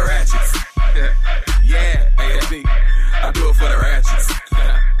do it for the ratchets. Yeah. ASD. I do it for the ratchets.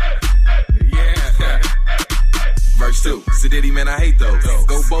 Yeah. Verse 2. Sadiddy, man, I hate those.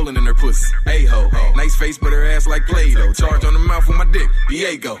 Go bowling in her pussy. A-ho. Nice face, but her ass like Play-Doh. Charge on the mouth with my dick.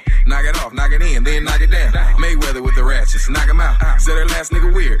 Diego. Knock it off, knock it in, then knock it down. Mayweather with the ratchets. Knock him out. Said her last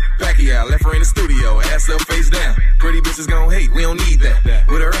nigga weird. Pacquiao. Left her in the studio. Ass up, face down. Pretty bitches gon' hate. We don't need that.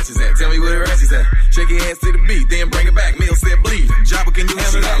 Where the ratchets at? Tell me where the ratchets at. Shake your ass to the beat, then bring it back. Meal said bleed. Jabba, can you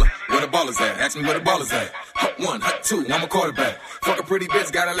handle it? Where the ballers at? Ask me where the ballers at. Hut 1, hut 2, I'm a quarterback. Fuck a pretty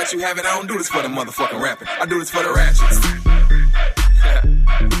bitch, gotta let you have it. I don't do this for the motherfucking rapping. I do this for the ratchets.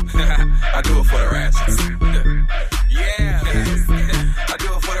 I do it for the ratchets. Yeah. I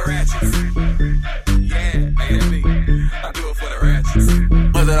do it for the ratchets. Yeah. I do it for the ratchets.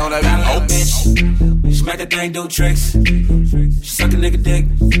 What's that on that beat? Oh, bitch. She make that thing do tricks. She suck a nigga dick.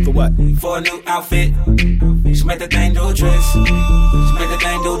 For what? For a new outfit. She make that thing do tricks. She make that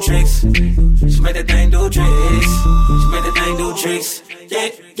thing do tricks. She make that thing do tricks. She make that thing do tricks. Yeah.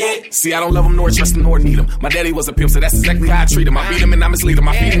 See, I don't love him nor trust him nor need him. My daddy was a pimp, so that's exactly how I treat him. I beat him and I mislead him.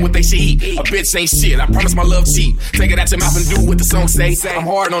 I feed him what they should eat. A bitch ain't shit. I promise my love cheap. Take it out your mouth and do what the song say. I'm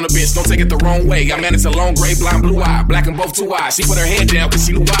hard on a bitch, don't take it the wrong way. I manage a long gray, blind, blue eye. Black in both 2 eyes. She put her head down cause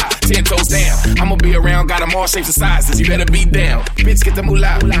she knew why. 10 toes down. I'ma be around, got them all shapes and sizes. You better be down. Bitch, get the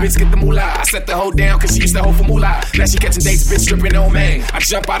moolah. Bitch, get the moolah. I set the hoe down cause she used to hoe for moolah. Now she catching dates, bitch, stripping on man. I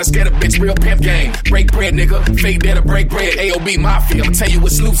jump out and scared a bitch, real pimp gang. Break bread, nigga. Fake dead or break bread. AOB Mafia. I'ma tell you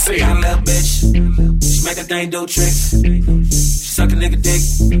what Sloop said. Got a little bitch. She make that thing do tricks. She suck a nigga dick.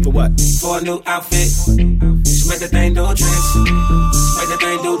 For what? For a new outfit. She make that thing do tricks. She make that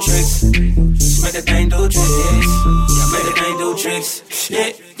thing do tricks. She make that thing do tricks. She make that thing do tricks.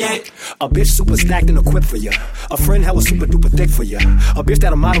 Yeah. A bitch super stacked and equipped for ya. A friend hella super duper thick for ya. A bitch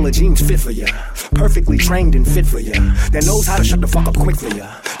that a model of jeans fit for ya. Perfectly trained and fit for ya. That knows how to shut the fuck up quick for ya.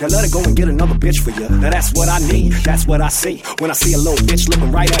 That let her go and get another bitch for ya. Now that's what I need. That's what I see. When I see a little bitch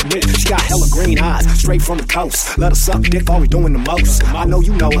looking right at me. She got hella green eyes, straight from the coast. Let her suck dick, always doing the most. I know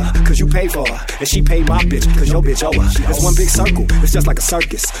you know her, cause you paid for her. And she paid my bitch, cause your bitch owe her. It's one big circle, it's just like a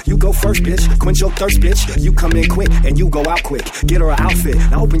circus. You go first, bitch, quench your thirst, bitch. You come in quick, and you go out quick. Get her an outfit,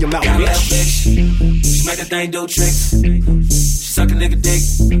 now open your mouth, got bitch. She make that thing do tricks. She suck a nigga dick.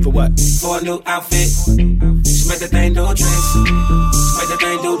 For what? For a new outfit. She make that thing do tricks. She make that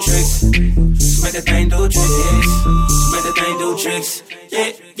thing do tricks. She make that thing do tricks. She make that thing do tricks.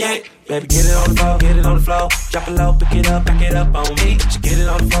 Yeah. Baby, get it on the floor, get it on the floor. Drop it low, pick it up, back it up on me. She get it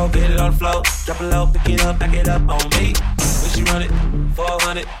on the floor, get it on the floor. Drop it low, pick it up, back it up on me. When she run it,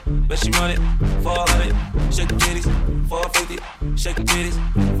 400. When she run it, 400. Shake the titties, 450. Shake the titties,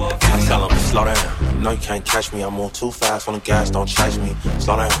 450. I tell them, slow down. You know you can't catch me. I'm on too fast on the gas, don't chase me.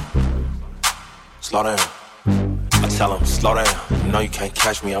 Slow down. Slow down. I tell him, slow down. You know you can't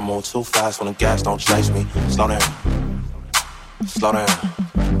catch me. I move too fast when the gas don't chase me. Slow down. Slow down.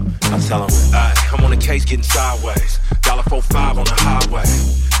 I tell him, I'm on the case getting sideways. $1.45 on the highway.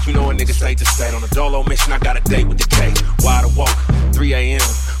 You know a nigga stay to state. On a dolo mission, I got a date with the cake. Wide awoke, 3 a.m.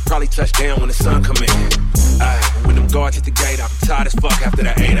 Probably touch down when the sun come in. When them guards hit the gate, I'm tired as fuck after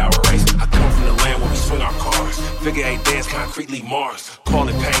that 8-hour race. I come from the land where we swing our cars. Figure 8 dance, concretely Mars. Call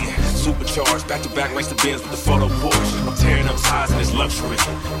it pain, supercharged. Back to back, race the Benz with the photo Porsche. I'm tearing up ties in this luxury.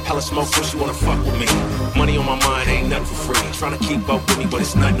 Hella smoke, so she wanna fuck with me. Money on my mind, ain't nothing for free. Trying to keep up with me, but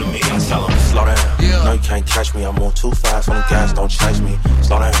it's nothing to me. I tell them, slow down. Yeah. No, you can't catch me. I move too fast when the gas don't chase me.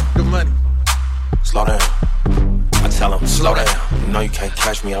 Slow down. Good money. Slow down. I tell him, slow down. You know you can't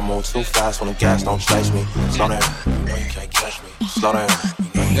catch me. I move too fast when the gas don't chase me. Slow down. You know you can't catch me. Slow down.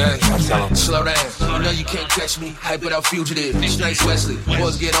 Yeah, I tell him, slow down. You know you can't catch me. Hype it out, fugitive. Snakes Wesley.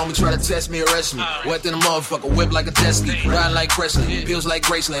 Boys get on me, try to test me, arrest me. Wet in a motherfucker, whip like a Tesla. Ride like Presley, pills like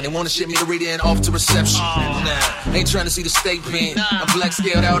Graceland. They wanna ship me to read and off to reception. Nah, ain't trying to see the state pen. I'm black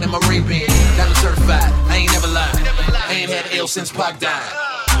scaled out in my Ray-Ban. Got them certified, I ain't never lied. I ain't had L since Pac died.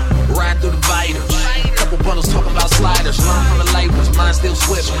 Riding through the vitals. Couple bundles talking about sliders. Learn from the labels, mine still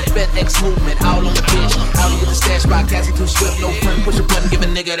swift. Bet X movement, all on the bitch. How to get the stash by casting too swift. No friend, push a button, give a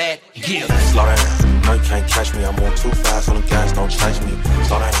nigga that. Yeah. Slow down. No, you can't catch me. I move too fast when the gas don't chase me.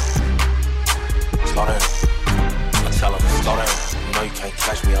 Slow down. Slow down. I tell him, slow down. No, you can't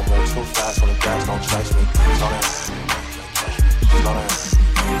catch me. I move too fast when the gas don't chase me. Slow down. Slow down.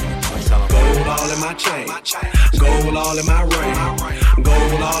 Gold all in my chain, gold all in my ring,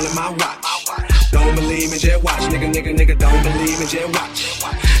 gold all in my watch. Don't believe me, just watch, nigga, don't believe me, just watch.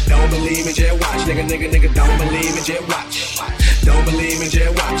 Don't believe me, just watch, nigga, don't believe me, just watch. Don't believe me,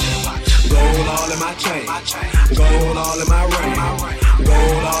 just watch. Gold all in my chain, gold all in my ring,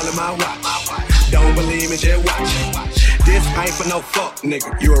 gold all in my watch. Don't believe me, just watch. This ain't for no fuck,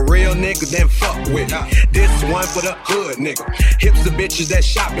 nigga. You a real nigga, then fuck with me. This one for the hood, nigga. Hips of bitches that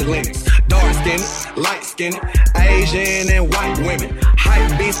shop at Lennox. Dark skinned, light skinned, Asian and white women.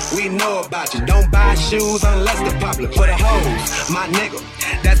 Hype beast, we know about you. Don't buy shoes unless they're popular. For the hoes, my nigga.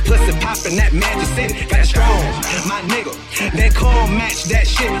 That's pussy poppin', that Magic City. Got strong, my nigga. Then come match that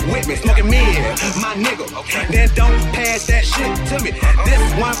shit with me. Smoking mid, my nigga. Then don't pass that shit to me. This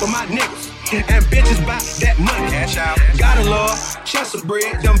one for my niggas. And bitches buy that money. Gotta love Chester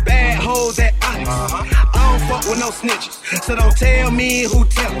bread, them bad hoes at Onyx. I don't fuck with no snitches, so don't tell me who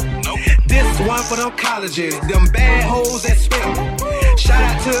tell them. This one for them colleges, them bad hoes that spell. Shout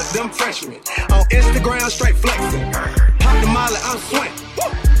out to them freshmen on Instagram, straight flexing. Pop the molly, I'm sweating.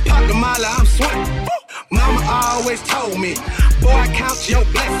 Pop the molly, I'm sweating. Mama always told me, boy, count your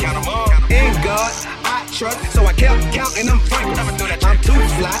blessings. In God, I trust, so I kept counting them frankers. I'm too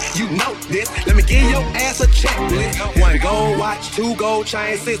fly, you know this. Let me give your ass a checklist. 1 gold watch, 2 gold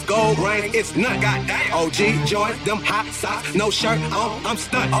chains, 6 gold rings, it's none. OG joints, them hot socks, no shirt on, I'm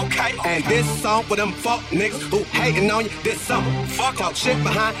stunned. Okay. And this song for them fuck niggas who hating on you this summer. Fuck talk shit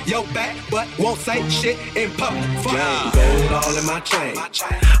behind your back, but won't say shit in public. Fuck. Gold all in my chain,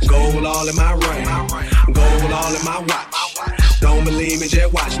 gold all in my ring, gold all in my watch. Don't believe me,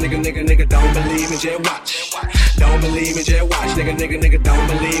 just watch, nigga, don't believe me, just watch. Don't believe me, just watch, nigga, don't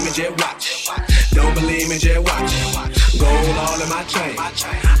believe me, just watch. Don't believe me, just watch. Gold all in my chain,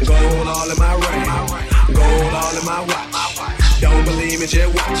 gold all in my ring, gold all in my watch. Don't believe me,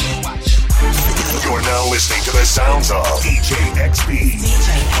 just watch. You're now listening to the sounds of DJ XP.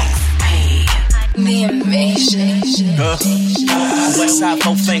 The invasion. Westside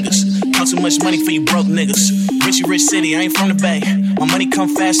 4 fingers. Count too much money for you broke niggas. Rich city, I ain't from the Bay. My money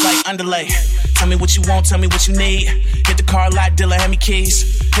come fast like underlay. Tell me what you want, tell me what you need. Hit the car lot, dealer, hand me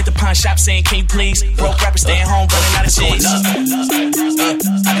keys. Hit the pawn shop saying, can you please? Broke rapper staying home, running out of cheese.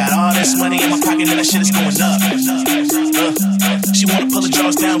 I got all this money in my pocket and that shit is going up. She wanna pull the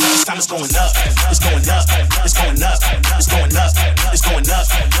drawers down, but this time it's going up. It's going up, it's going up, it's going up, it's going up,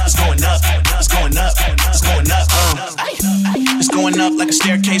 it's going up, it's going up, it's going up. It's going up like a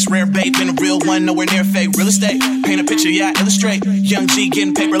staircase, rare bait, been a real one, nowhere near fake. Real estate, paint a picture, yeah, I illustrate. Young G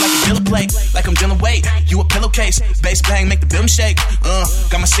getting paper like a dealer plate, like I'm dealing weight. You a pillowcase, bass bang, make the building shake.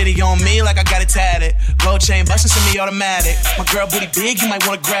 Got my city on me like I got it tatted. Gold chain bustin' semi-automatic. My girl booty big, you might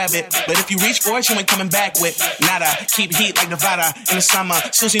wanna grab it, but if you reach for it, you ain't coming back with nada. Keep heat like Nevada in the summer.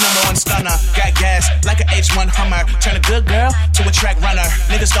 Susie #1 stunner, got gas like an H1 Hummer. Turn a good girl to a track runner.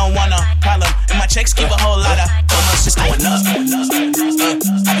 Niggas don't want a problem, and my checks keep a whole lot of commas. It's going up. up.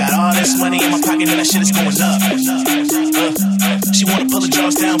 I got all this money in my pocket and that shit is going up. She wanna pull the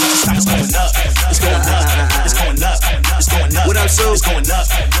jaws down, but the stock is going up. It's going up. It's going up. It's going up. What up, Sue? It's going up.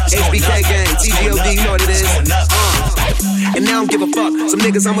 HBK gang, TGOD, you know what it is. And now I don't give a fuck. Some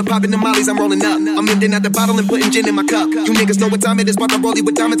niggas I'm with popping the mollies, I'm rolling up. I'm emptying out the bottle and putting gin in my cup. You niggas know what time it is, about to rollie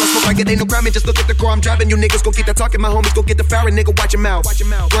with diamonds. I smoke like it ain't no crime, and just look at the car I'm driving. You niggas go get the talking, my homies go get the firing. Nigga, watch your mouth.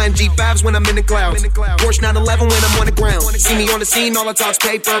 Flying G5s when I'm in the clouds. Porsche 911 when I'm on the ground. See me on the scene, all I talk's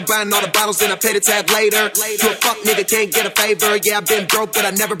paper. Buying all the bottles, then I pay the tab later. To a fuck nigga, can't get a favor. Yeah, I've been broke, but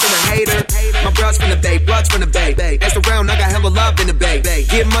I never been a hater. My bruh's from the Bay, blood's from the Bay. That's the round, I got hella love in the Bay.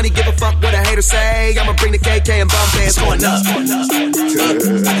 Give money, give a fuck what a hater say. I'ma bring the KK and bump fans. It's going up. I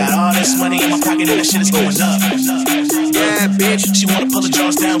got all this money in my pocket and that shit is going up. Yeah, bitch. She wanna pull the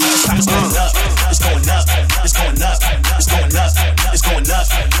jaws down, but the stock is going up. It's going up. It's going up. It's going up. It's going up.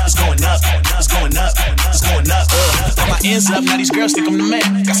 It's going up. It's going up. It's going up. Got my ends up, now these girls think I'm the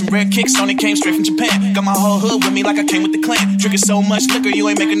man. Got some rare kicks on it, came straight from Japan. Got my whole hood with me like I came with the clan. Drinking so much liquor, you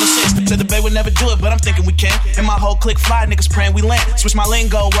ain't making no sense. Said the Bay would never do it, but I'm thinking we can. And my whole clique fly, niggas praying we land. Switch my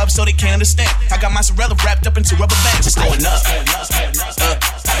lingo up so they can't understand. I got mozzarella wrapped up into rubber bands. It's going up.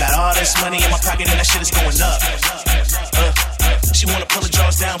 I got all this money in my pocket and that shit is going up. She wanna pull the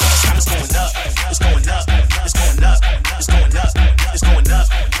jaws down, but the stock is going up. It's going up. It's going up. It's going up. It's going up.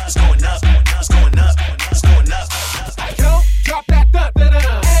 It's going up. It's going up. It's going up. Don't drop that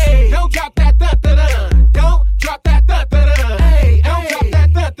da-da-da. Hey, don't drop that da-da-da. Don't drop that da-da-da. Hey, don't drop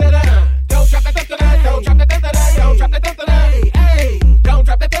that da-da-da. Don't drop that da-da-da. Don't drop that da-da-da. Don't drop that da-da-da. Hey, don't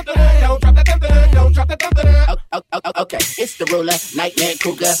drop that da-da-da. Don't drop that da-da-da. Don't drop that da-da-da. Okay, it's the ruler, nightmare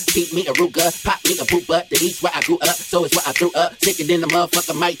cougar, keep me a Ruger, pop me a pooper, the east where I grew up, so it's where I threw up, sicker than the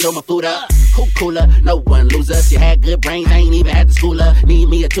motherfucker, might throw my food up. Who cooler, no one loser, she had good brains, I ain't even had to school her, need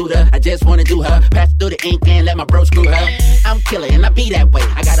me a tutor, I just wanna do her, pass through the ink and let my bro screw her. I'm killer and I be that way,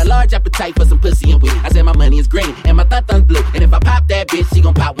 I got a large appetite for some pussy and weed, I said my money is green and my thumb blue, and if I pop that bitch, she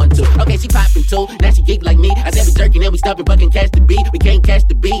gon' pop one too. Okay, she poppin' too, now she geek like me, I said we jerking and we stuffin' fucking catch the beat, we can't catch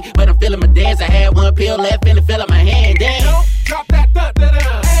the beat, but I'm feeling my dance, I had one pill left and it fell out my hand, damn. Don't drop that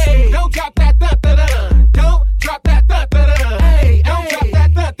da-da-da. Hey, don't drop that da-da-da. Don't drop that da-da-da. Hey, don't drop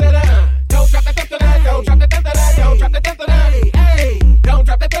that da-da-da. Don't drop that da-da-da. Don't drop that da-da-da. Don't drop that da-da-da. Hey, don't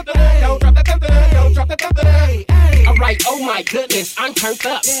drop that da-da-da. Don't drop that da-da-da. Don't drop that da-da-da. Hey. Alright, oh my goodness, I'm turned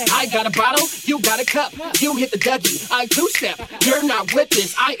up. I got a bottle, you got a cup. You hit the Dougie, I two-step. You're not with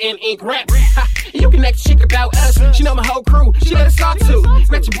this, I am ink rap. You can ask a chick about us. She know my whole crew, she let us talk to.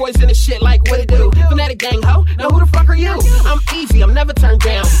 Met your boys in the shit like what it do. Fanatic gang ho, now who the fuck are you? I'm easy, I'm never turned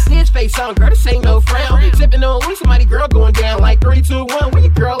down. His face on, girl, this ain't no frown. Sipping on weed, somebody girl going down. Like 3, 2, 1, where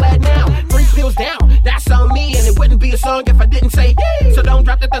your girl at now? 3 pills down, that's on me. And it wouldn't be a song if I didn't say yay. So don't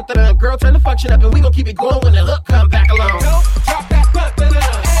drop the dun-dun-dun. Girl, turn the function up and we gon' keep it going when the hook come back along. Don't drop that dun-dun-dun.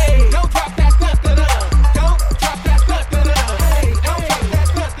 Hey, don't drop that dun-dun-dun. Don't drop that dun-dun-dun. Hey, don't drop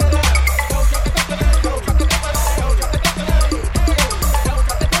that dun-dun-dun.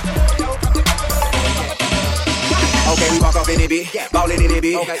 Okay, we walk off in it, bitch. Ballin' in it,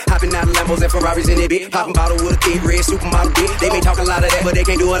 bitch. Hopping out of Lambos and Ferraris in it, bitch. Poppin' bottle with a thick red supermodel, bitch. They may talk a lot of that, but they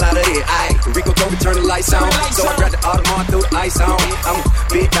can't do a lot of it. Aight, Rico told me turn the lights on, so I grabbed the Audemars, threw the ice on. I'm a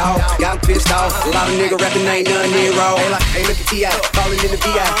big dog, got him pissed off. A lot of nigga rapping ain't nothing near raw. Hey, look at T.I., ballin' in the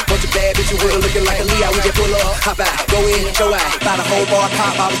V.I. Bunch of bad bitches with her looking like a Leo. We just pull up, hop out, go in, show out. Buy the whole bar,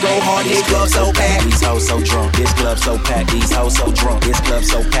 pop bottles, go hard. This club so packed. These hoes so drunk. This club so packed. These hoes so drunk. This club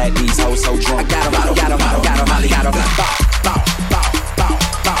so packed. These hoes so drunk. I got him, got him, got him, Molly got him.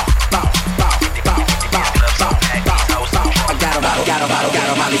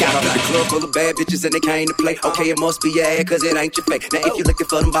 The club full of bad bitches and they came to play. Okay, it must be your ad, cause it ain't your fake. Now if you looking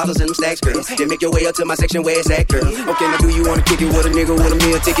for them bottles and them stacks, girl, then make your way up to my section where it's at, girl. Okay, now do you wanna kick it with a nigga with a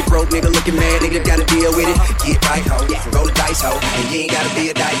meal ticket? Broke nigga looking mad, nigga gotta deal with it. Get right, ho, roll the dice, ho. And you ain't gotta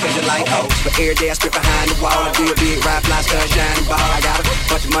be a dyke cause you like ho. But every day I strip behind the wall, I do a big ride, fly, sunshine, and ball. I got a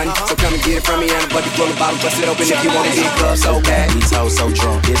bunch of money, so come and get it from me. And a bucket full of bottles, bust it open if you wanna get club so packed. These hoes so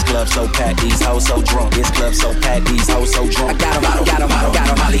drunk. This club so packed. These hoes so drunk. This club so packed. These hoes so drunk. I got him,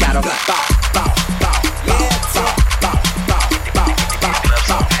 Molly got him.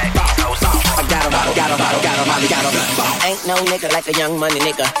 Ain't no nigga like a young money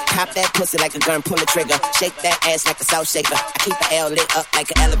nigga. Pop that pussy like a gun, pull a trigger. Shake that ass like a salt shaker. I keep the L lit up like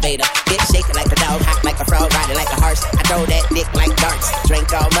an elevator. Bitch shaking like a dog, hot like a frog, riding like a horse. I throw that dick like darts.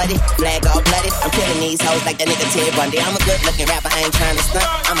 Drink all muddy, flag all bloody. I'm killing these hoes like that nigga Ted Bundy. I'm a good looking rapper, I ain't trying to stunt.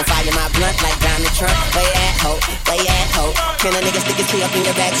 I'ma fire my blunt like Donald Trump. Way at ho, way at ho. Can a nigga stick his key up in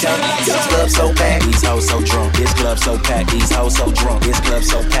your back, so? This club so packed, these hoes so drunk. This club so packed, these hoes so drunk. This club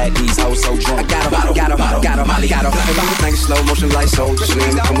so packed, these hoes so drunk. I got a bottle, got a bottle, got a molly, got a thing slow motion like soldier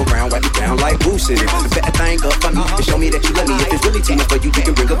slim. Come around, wipe it down like Boo City. Bet that thing up for me and show me that you love me. If it's really too much for you, you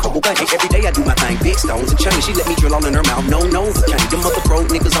can bring a couple back. Every day I do my thing, big stones and chains. She let me drill all in her mouth, no nose a cane. Them other pro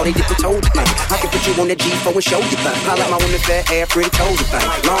niggas, all they did was told you thing. I can put you on that G4 and show you thing. I like my women fat ass, pretty toes and thing.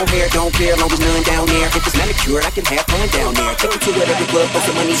 Long hair, don't care, long as none down there. If it's manicured, I can have fun down there. Take it to whatever club, put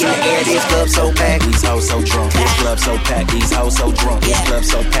some money in the air. This club so packed, these hoes so drunk. This club so packed, these hoes so drunk. This club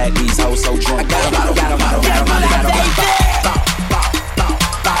so packed, these hoes so drunk. I got a bottle, got a bottle, got a bottle, got a bottle.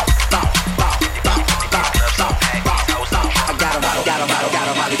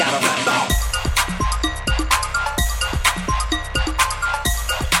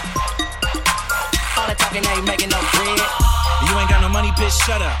 Ain't making no bread. You ain't got no money, bitch,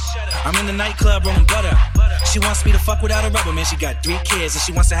 shut up. I'm in the nightclub rolling butter. She wants me to fuck without a rubber, man. She got 3 kids and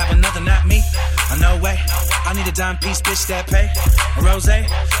she wants to have another, not me. No way. I need a dime piece, bitch, that pay. A rose?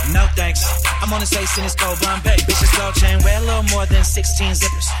 No thanks. I'm on this ace in this cold Bombay. Bitch, this gold chain, wear a little more than 16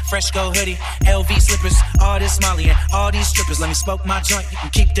 zippers. Fresh gold hoodie, LV slippers. All this Molly and all these strippers. Let me smoke my joint, you can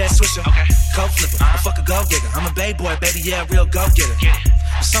keep that swisher. Okay. Coke flipper, I fuck a gold digger. I'm a bay boy, baby, yeah, real go getter.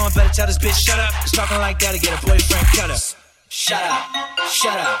 But someone better tell this bitch shut up. Cause talking like that to get a boyfriend cut up. Shut up,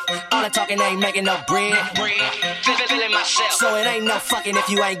 shut up. All that talking ain't making no bread. Feeling myself. So it ain't no fucking if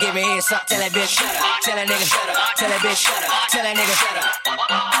you ain't giving hands up. Tell that bitch shut up. Tell that nigga shut up. Tell that bitch shut up. Tell that nigga shut up.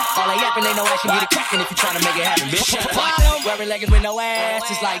 All that yapping ain't no action. Get it cracking if you trying to make it happen, bitch. Wearing leggings with no ass.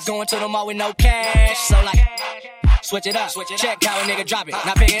 It's like going to the mall with no cash. So like, switch it up. Check how a nigga drop it.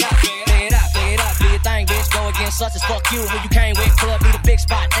 Now pick it up. Pick it up. Pick it up. Do your thing, bitch. Go against us. It's fuck you. Who you came with? Club be the big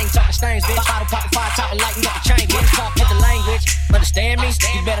spot. Ain't talking stains, bitch. Bottle popping, fire topping, lighting up the chain, bitch. Talk with the language. Understand me?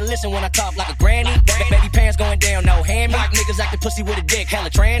 You better listen when I talk like a granny. Baby pants going down, no hand me. Niggas acting pussy with a dick, hella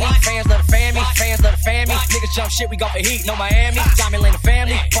tranny. Fans love the family, fans love the family. Niggas jump shit, we go for heat, no Miami. Diamond Lane the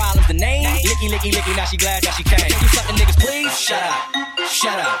family, problems the name. Licky, licky, licky, now she glad that she came. You suckin' niggas, please? Shut up,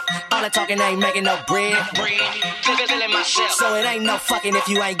 shut up. All that talking ain't making no bread. Feeling myself. So it ain't no fucking if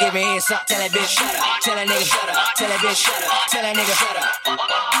you ain't giving hands up. Tell that bitch shut up. Tell that nigga shut up. Tell that bitch shut up. Tell that nigga shut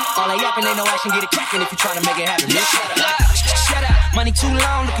up. All that yapping ain't no action, get it cracking if you trying to make it happen, bitch. Shut up. Money too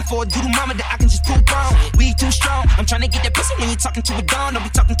long, looking for a doodle mama that I can just poop on. We too strong, I'm trying to get that pussy when you talking to a dawn. Don't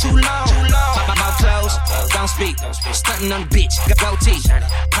be talking too long. Pop my mouth closed, don't speak. Stunting on the bitch, got goatee.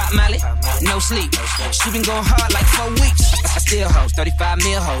 Pop Molly, no sleep. She been going hard like 4 weeks. I still hoes, 35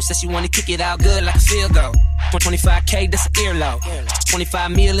 mil hoes. Said she wanna kick it out good like a field goal. 25K, that's an earlobe.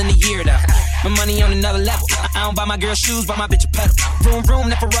 25 mil in a year though. My money on another level. I don't buy my girl shoes, buy my bitch a pedal. Vroom vroom,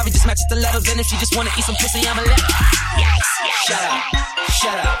 that Ferrari just matches the letters. And if she just wanna eat some pussy, I'ma let her. Shut up,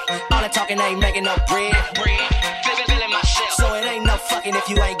 shut up. All that talking ain't making no bread. Feeling myself. So it ain't no fucking if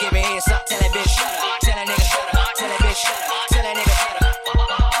you ain't giving hands up. Tell that bitch shut up. Tell that nigga shut up. Tell that bitch shut up. Tell that nigga shut up.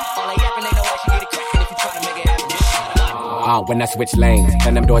 All that yapping ain't no action. Get it cracking if you trying to make it happen. When I switch lanes,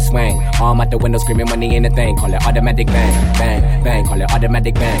 then them doors swing. Arm out the window screaming money in the thing. Call it automatic bang, bang, bang. Call it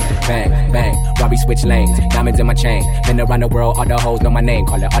automatic bang, bang, bang. While we switch lanes, diamonds in my chain. Been around the world, all the hoes know my name.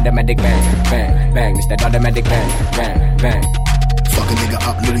 Call it automatic bang, bang, bang. It's that automatic bang, bang, bang. Fuck a nigga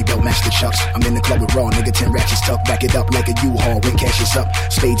up, Louis belt match the chucks. I'm in the club with raw, nigga 10 ratchets tuck. Back it up like a U-Haul when cash is up.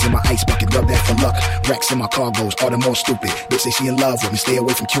 Spades in my ice bucket, rub that for luck. Racks in my cargoes, all the more stupid. Bitch say she in love with me, stay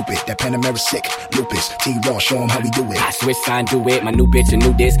away from Cupid. That Panamera sick, lupus. T-Raw, show him how we do it. I switch sign, do it. My new bitch, a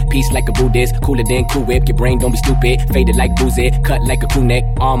new disc. Peace like a Buddhist, cooler than Cool Whip. Your brain don't be stupid, faded like boozy. Cut like a crew neck.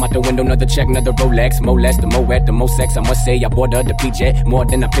 Arm out the window, another check, another Rolex. More less, the more wet, the more sex. I must say, I bought her the PJ. More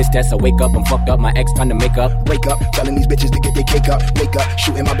than I pissed at, so wake up, I'm fucked up. My ex trying to make up. Wake up, telling these bitches to get their cake up. Wake up,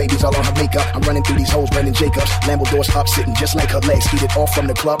 shooting my babies all on her makeup. I'm running through these hoes, Brandon Jacobs. Lambo doors up, sitting just like her legs. Eat it off from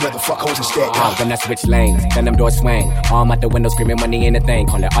the club, rather fuck hoes instead. When I switch lanes, then them doors swing. Arm out the window screaming money in the thing.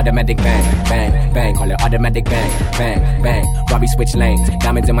 Call it automatic bang, bang, bang. Call it automatic bang, bang, bang. While we switch lanes,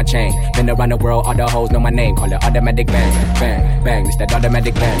 diamonds in my chain. Been around the world, all the hoes know my name. Call it automatic bang, bang, bang. It's that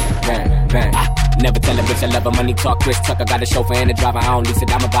automatic bang, bang, bang. Never tell a bitch I love her. Money talk, Chris Tucker. Got a chauffeur and a driver. I don't lease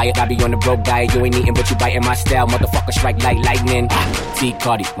it, I'ma buy it. I be on the broke diet. You ain't eating, but you biting my style. Motherfucker strike like lightning. T.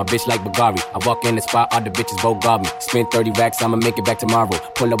 Cardi, my bitch like Bagari. I walk in the spot, all the bitches both guard me. Spend 30 racks, I'ma make it back tomorrow.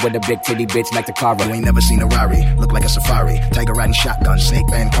 Pull up with a big titty bitch like the car. You ain't never seen a Rari, look like a safari. Tiger riding shotgun, snake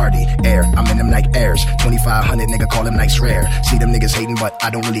band Cardi. Air, I'm in them Nike Airs. 2500, nigga call them nice rare. See them niggas hating, but I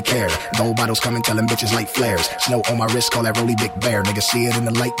don't really care. Gold bottles coming, tell them bitches like flares. Snow on my wrist, call that Rolly Big Bear. Niggas see it in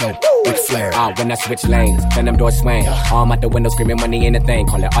the light though, with flare. When I switch lanes, then them doors swing. Arm out the window screaming money in the thing.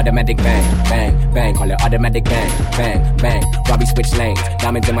 Call it automatic bang, bang, bang. Call it automatic bang, bang, bang. Robbie switch lanes,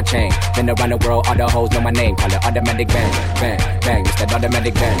 diamonds in my chain. Been around the world, all the hoes know my name. Call it automatic bang, bang, bang. It's that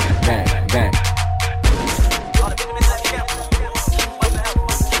automatic bang, bang, bang.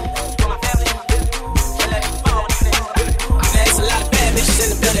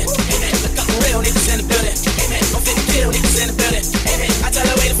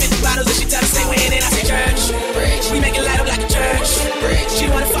 We make it light up like a church. She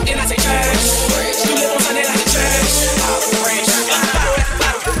wanna fuck and I say church. You live on Sunday like a church.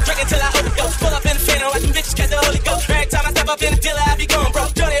 Drink until I overdose. Pull up in the fan and watch them bitches catch the Holy Ghost. Every time I step up in the dealer, I be going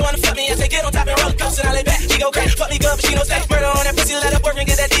broke. Joe, they wanna fuck me, I say get on top and roller coaster. And I lay back, she go crazy. Fuck me good, but she no stay. Murder on that pussy, let her work and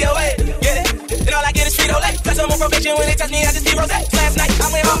get that DOA. Get it? And all I get is Frito-Lay. Plus I'm on probation when they touch me, I just D-Rose. Last night,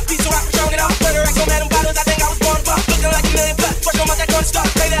 I went off, piece of rock, strong it off. Put her racks on Madam Bottles, I think I was born to fuck. Looking like $1 million plus. Work on my that gun stuff.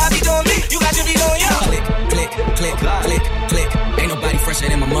 Say that I be doing me, you got to be doing you. Click, click, click, click. Ain't nobody fresher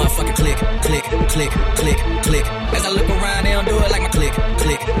than my motherfucking click, click, click, click, click. As I look around, they don't do it like my click,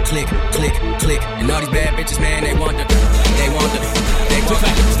 click, click, click, click. And all these bad bitches, man, they want the.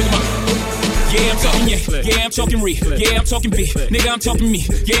 Yeah, I'm talking yeah, I'm talking re. Yeah, I'm talking B. Nigga, I'm talking me.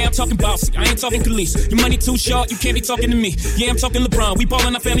 Yeah, I'm talking bossy. I ain't talking Khalees. Your money too short, you can't be talking to me. Yeah, I'm talking LeBron. We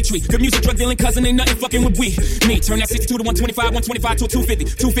ballin' our family tree. Good music, drug dealing, cousin, ain't nothing fucking with we. Me, turn that 62 to 125, 125 to a 250.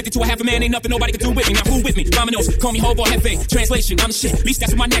 250 to a half a man, ain't nothing nobody can do with me. Now who with me? Dominoes, call me Hobo Hefe. Translation, I'm the shit. Least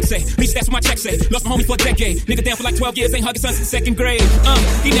that's what my neck say. Least that's what my check say. Lost my homie for a decade. Nigga down for like 12 years, ain't hugging son since second grade.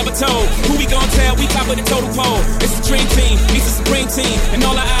 He never told. Who we gon' tell? We top of the total pole. It's the dream team. It's the supreme team. And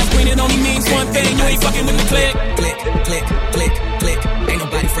all our eyes green, it only means one thing. You ain't fucking with the click. Click, click, click, click. Ain't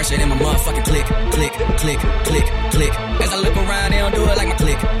nobody fresher than my motherfucking click, click, click, click, click. As I look around, they don't do it like my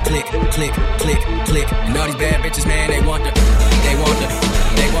click, click, click, click, click. And all these bad bitches, man, they want the.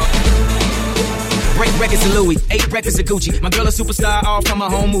 Break records of Louis, 8 breakfast of Gucci. My girl a superstar, all from a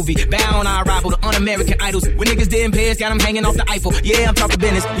home movie. Bow on our rival, the un-American idols. When niggas didn't pay us, got them hanging off the Eiffel. Yeah, I'm talking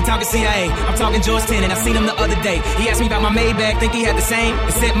business. We talking CIA. I'm talking George Tenet. I seen him the other day. He asked me about my Maybach, think he had the same.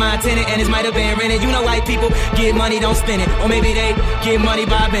 Except my tenant and his might have been rented. You know white people get money, don't spend it. Or maybe they get money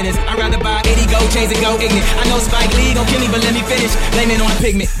by business. I'd rather buy 80 gold chains and go ignorant. I know Spike Lee gon' kill me, but let me finish. Blame it on the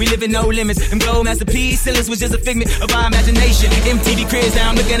pigment. We live in no limits. Them gold masterpiece ceilings was just a figment of our imagination. MTV cribs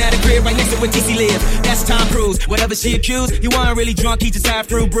down looking at a crib right next to where TC live. That's Tom Cruise. Whatever she accused, you weren't really drunk, he just had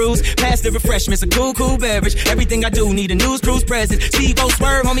fruit brews. Pass the refreshments, a cool beverage. Everything I do need a news cruise present. Steve-O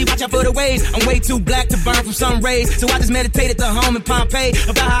swerve, homie, watch out for the waves. I'm way too black to burn from sun rays, so I just meditated to home in Pompeii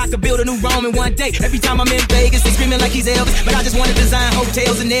about how I could build a new Rome in one day. Every time I'm in Vegas, they screaming like he's Elvis, but I just wanna design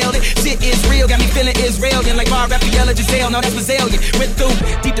hotels and nailed it. Shit is real, got me feeling Israelian like Bar Raphael Giselle. No, that's Brazilian. Went through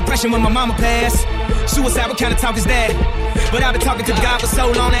deep depression when my mama passed. Suicide, what kind of talk is that? But I've been talking to God for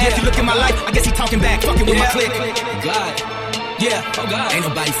so long. As you look at my life, I guess he talking back, fucking with my clique. God. Yeah, oh God. Ain't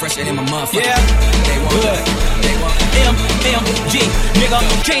nobody fresher than my motherfucker. Yeah, they want good. They want MMG, nigga,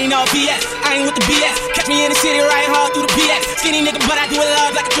 can't all BS. I ain't with the BS. Catch me in the city riding hard through the BS. Skinny nigga, but I do it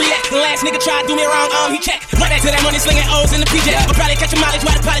love like a 3X. The last nigga tried to do me wrong, he checked. Right back to that money slinging O's in the PJ. I'll probably catch a mileage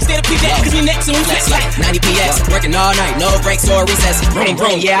while the pilot stay the PJ. Cause we next and we flex like 90 PS. Working all night, no breaks or recess. Vroom,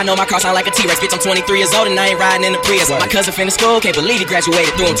 vroom, yeah, I know my car sound like a T-Rex. Bitch, I'm 23 years old and I ain't riding in the Prius. My cousin finished school, can't believe he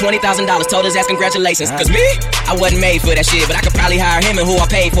graduated. Threw him $20,000, told his ass congratulations. Cause me, I wasn't made for that shit, but I could probably hire him and who I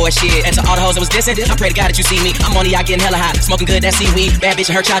paid for shit. And to all the hoes that was dissing, I pray to God that you see me. I'm on the yacht getting hella high, smoking good, that seaweed. Bad bitch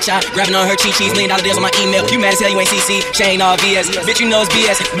and her cha-cha, grabbing on her cheese. $1 million deals on my email. You mad as hell, you ain't CC. She ain't all BS. Bitch, you know it's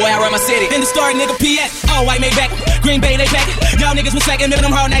BS. Boy, I run my city. In the story, nigga, PS. All white made back. Green Bay, they back. Y'all niggas was slacking, living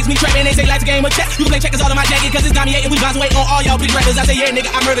them hard nights. Me trapping, they say life's a game of chess. You can play checkers all on my jacket, cause it's dominating. We bounce away on all y'all big rappers. I say, yeah, nigga,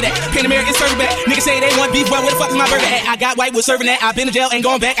 I murder that. Pan American serving back. Niggas say they want beef, well, where the fuck is my burger at? I got white with serving that. I been to jail, ain't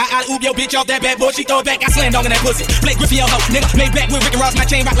going back. I oop your bitch off that bad boy, she throw it back. I slam dog in that pussy. Blake Griffin, yo, ho, nigga. Made back with Rick and Ross, my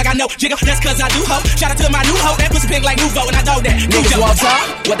chain rock like I know. Jigga, that's cause I do ho. Shout out to my new ho. That pussy pink like Nouveau, and I dog that. Niggas won't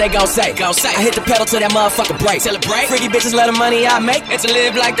talk, what they gon' say? I hit the pedal till that motherfucker break. Tell it break. Freaky bitches love the money I make. And to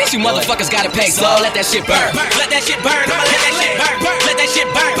live like this, you motherfuckers gotta pay. So let that shit burn. Let that shit shit burn. I'ma let that shit burn. Let that shit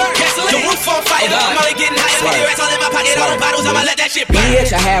burn. The roof on fire. I'm only getting higher. With the rest all in my pocket, all the bottles. I'ma let that shit burn.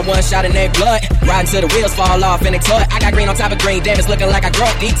 Bitch, I had one shot in their blood. Riding till the wheels fall off in they toy. I got green on top of green. Damn, it's looking like I grew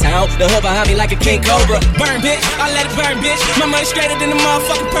up D-Town. The hood behind me like a king cobra. Burn, bitch. I let it burn, bitch. My money straighter than the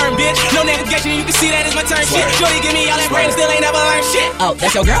motherfucking perm, bitch. No navigation, you can see that is my turn shit. Shorty give me all that brain, still ain't never learned shit. Oh,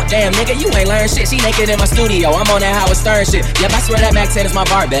 that's your girl? Damn, nigga, you ain't learned shit. She naked in my studio. I'm on that Howard Stern shit. Yep, I swear that Mac 10 is my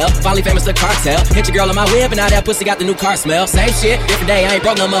barbell. Finally famous the cartel. Hit your girl on my whip, and now that pussy got the new car smell. Same shit, different day. I ain't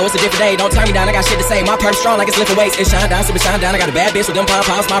broke no more. It's a different day. Don't turn me down. I got shit to say. My perm strong like it's lifting weights. It shine down, super shine down. I got a bad bitch with them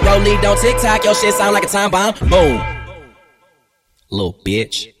pom-poms. My bro lead don't tick-tock. Your shit sound like a time bomb. Boom. Little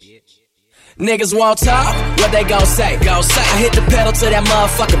bitch. Niggas won't talk, what they gon' say? I hit the pedal to that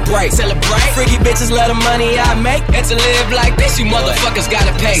motherfucking brake. Celebrate. Freaky bitches love the money I make. And to live like this, you motherfuckers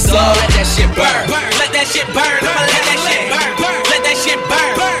gotta pay. So let that shit burn. Let that shit burn. I'ma let that shit burn. Let that shit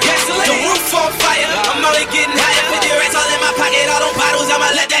burn. The roof on fire. I'm only getting higher. With the rest all in my pocket, all them bottles.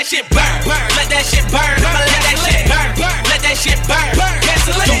 I'ma let that shit burn. Let that shit burn. I'ma let that shit burn. Let that shit burn.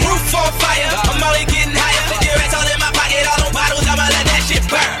 The roof on fire. I'm only getting higher. With the rest all in my pocket, all them bottles. I'ma let that shit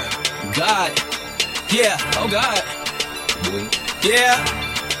burn. God. Yeah. Oh God. Yeah.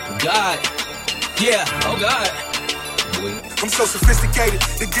 God. Yeah. Oh God. I'm so sophisticated.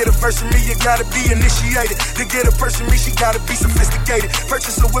 To get a verse from me, you gotta be initiated. To get a verse from me, she gotta be sophisticated.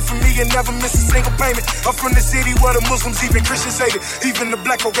 Purchase a whip from me and never miss a single payment. I'm from the city where the Muslims, even Christians hate it. Even the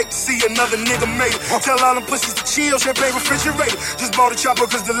black folk hate to see another nigga made it. Tell all them pussies to chill, champagne refrigerated. Just bought a chopper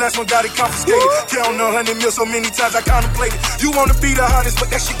cause the last one got it confiscated. Counting 100 mil so many times I contemplated. You wanna be the hottest,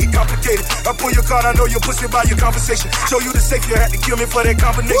 but that shit get complicated. I pull your card, I know your pussy by your conversation. Show you the safe, you had to kill me for that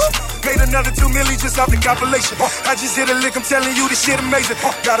combination. Made another 2 million just off the compilation. I just hit a lick, I'm telling you this shit amazing.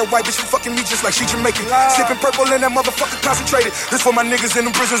 Got a white bitch who fucking me just like she Jamaican. Sipping purple and that motherfucker concentrated. This for my niggas in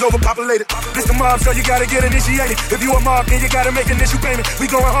them prisons overpopulated. This the mob, so you gotta get initiated. If you a mob, then you gotta make initial payment.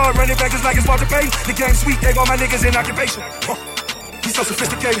 We going hard, running back just like it's Walter Payton. The game sweet, gave all my niggas in occupation. We so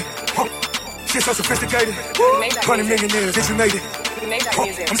sophisticated. Shit so sophisticated. 100 millionaires, bitch, you made it.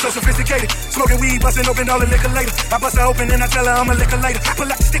 I'm so sophisticated. Smoking weed, busting open all the liquor later. I bust her open and I tell her I'm a liquor later. Pull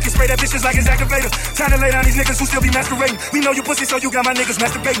out the stick and spray that bitch just like it's activator. Time to lay down these niggas who still be masquerading. We know you pussy, so you got my niggas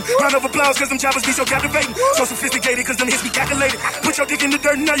masturbating. Round of applause, cause them choppers be so captivating. So sophisticated, cause them hits be calculated. Put your dick in the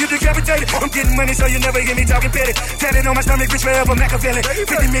dirt and now you decapitated. I'm getting money, so you never hear me talking petty. Tatted on my stomach, rich forever, Machiavelli.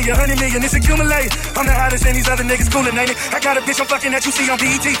 50 million, 100 million, it's accumulated. I'm the hottest and these other niggas cooling, ain't it? I got a bitch I'm fucking that you see on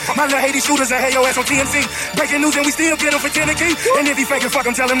BET. My little Haiti shooters and hey yo ass on TMZ. Breaking news and we still get them for 10 a key. And if he faking, fuck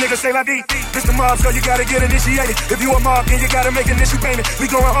him, tell him niggas say la vie. This the mob, so you gotta get initiated. If you a mob, then you gotta make initial payment. We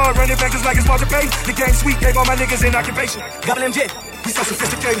going hard, running back just like it's Walter Payton. The game sweet, gave all my niggas in occupation. Double MJ. We so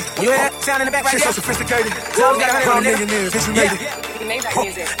sophisticated. You hear that sound in the back right there? So sophisticated. Got 100 millionaires, bitch, you made it.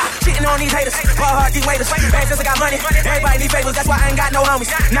 Cheating on these haters, ball hard, these waiters. Bad since I got money, everybody need favors. That's why I ain't got no homies,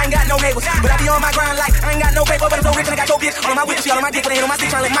 and I ain't got no neighbors. But I be on my grind like I ain't got no paper, but I'm so rich and I got your bitch all on my whip. She all on my dick, but ain't on my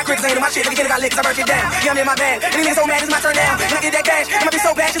stick. Trying to lick my critics, ain't on my shit. Nigga got licks, I burnt it down. Yeah, I'm in my bag, and these niggas so mad, it's my turn down. And I get that cash, and I be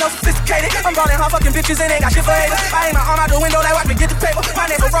so bad, you know, sophisticated. I'm ballin' hard fucking bitches and ain't got shit for haters. I ain't my arm out the window like watch me get the paper. My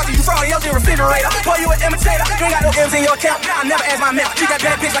name so frosty, you fraud, your refrigerator. Boy, you an imitator. You ain't got no M's in your account. I never ask my mouth. Treat that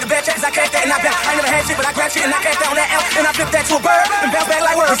bad bitch like a bad check, cause I cash that and I bounce. I ain't never had shit, but I grab shit and I cash that on that L. And I flip that to a bird and bounce back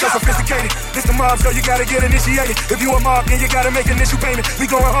like words. So sophisticated. This the mob, so you gotta get initiated. If you a mob, then you gotta make initial payment. We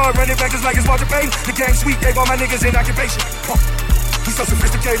going hard, running back just like it's Walter Payton. The game sweet, gave all my niggas in occupation. We so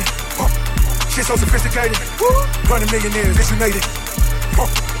sophisticated. Shit so sophisticated. 100 millionaires, bitch, you made it.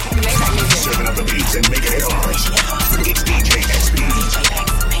 Serving up the beats and making it hard. It's DJ XP.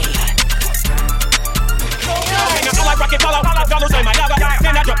 I like rocket follow, dollars on my lover.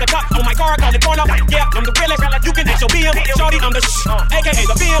 Then I drop the top on my car, call it porno. Yeah, I'm the realest, you can ask your BM. Shorty, I'm the aka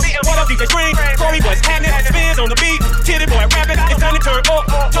the BM. What up, DJ Spring? Corey, what's happening? Spins on the beat, titty boy rapping. It's time to turn up,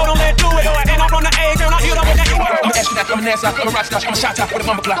 so don't let do it. And I'm from the A, girl, I hit up with that. I'm an astronaut, I'm a NASA, I'm a rock star, I'm a shot top with a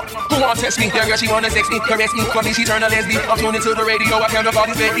bumper clock. Who wanna test me? Their girl, she wanna sex me, caress me. For me, she turn a lesbian. I'm tuning to the radio, I count up all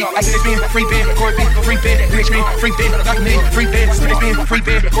these baby. I see this being free bid, Corey B, free bid, bitch me, free bid, lock me, free bid, spin spin, free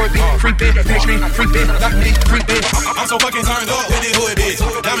bid, Corey B, free bid, bitch me, free bid, lock me, free bid. I'm so fucking turned up with this hood bitch.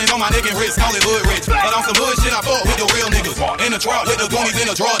 Diamonds on my neck and wrist, call it hood rich. But on some hood shit, I fuck with the real niggas. In the trap with the goonies in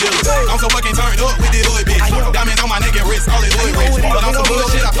the draw dealers. I'm so fucking turned up with this hood bitch. Diamonds on my neck and wrist, call it hood rich. But on some hood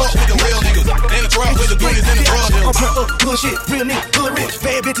shit, I fuck with the real niggas. In the trap with the goonies in the draw dealers. turn up, hood shit, real nigga, hood rich,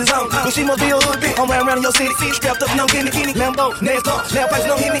 bad bitches on. But she must be a hood bitch. I'm round in your city, strapped up, no Kenny, Lambo, NASCAR, now price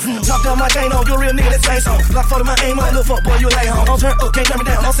no hit me. Talk down my chain on, you a real nigga, that same song. Block for my aim on, look fuck, boy, you lay home. Don't turn up, can't turn me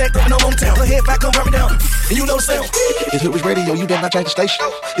down. I'm sacked up, no on town. Go ahead, back up, turn me down. And you know the sound. It's Hood Rich Radio, you better not change the station.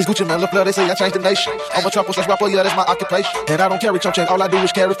 It's Gucci Man, LaFleur, they say I changed the nation. I'm a trapper, slash rapper, yeah, that's my occupation. And I don't carry chump change, all I do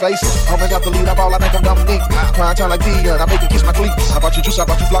is carry faces. I'm gonna have to lead, I ball, I think I'm Dominique. Crying time like Dion, I make him kiss my cleats. I bought you juice, I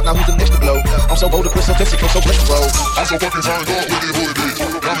bought you flock, now who's the next to blow? I'm so bold to quit, so Mexico, so blessed to roll. I'm so fucking turned up with the hood bitch.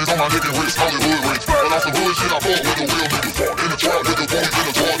 Diamonds on my neck and wrist, call it hood rich. And off the hood shit, I fought with the real niggas. In the trap, niggas, boys in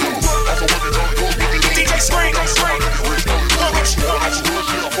the drug dealers. I'm so fucking turned up with the hood bitch. DJ Spring,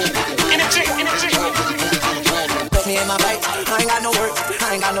 Put me in my bike, I ain't got no words,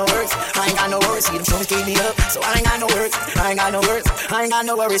 I ain't got no words, I ain't got no words. See them shows gave me up, so I ain't got no words, I ain't got no words, I ain't got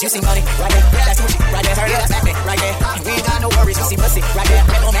no worries. You see money right there, that's Gucci right there, that's back right there. We ain't got no worries. You see pussy right there,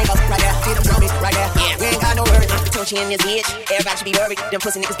 red on mango right there, see them drummies right there. Yeah, we ain't got no worries. Tunchi in this bitch, everybody should be worried. Them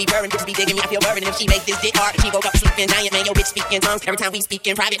pussy niggas be worried, bitches be digging me. I feel worried, and if she make this dick hard, she woke up sleeping giant man. Yo bitch speak in tongues every time we speak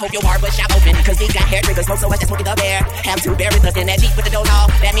in private. Hope your heart was shot open, cause we got hair triggers, smoke so much that smoke it up there. Have to bear with us in that Jeep with the dough all.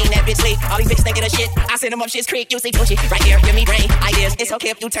 That mean that bitch sleep. All these bitches thinking of shit. I send them up shit's creek. You see Tunchi right here, give me brain ideas. It's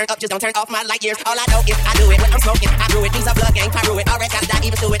okay if you turn up, just don't turn off my light years. All I know is I do it when I'm smoking. I brew it. These are blood gang, I brew it. Already gotta die,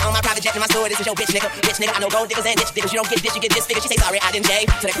 even do it on my private jet in my store. This is your bitch nigga. I know gold diggers and ditch diggers. You don't get this, you get this figure. She say sorry, I didn't jay.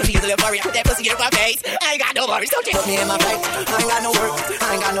 So that pussy is a little furry. I put that pussy in my face. I ain't got no worries. Don't you put me in my face. I ain't got no words.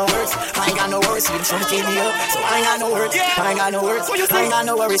 I ain't got no words. I ain't got no words. See them shows gave me up, so I ain't got no words. I ain't got no words. I ain't got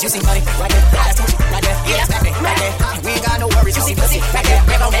no worries. You see money right there, that's Tunchi right there. Yeah, that's back right there. We ain't got no worries. You see pussy right there,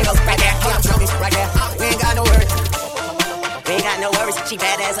 red on mangoes right there. Yeah, I'm drummies right there. We ain't got no worries. We ain't got no worries. She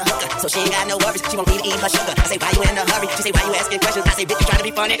bad as a hooker, so she ain't got no worries. She won't need to eat her sugar. I say, why you in a hurry? She say, why you asking questions? I say, bitch, you trying to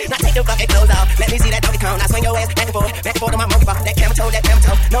be funny. Now take the fucking clothes off. Let me see that doggy cone. I swing your ass back and forth on my monkey bar. That camel toe, that camel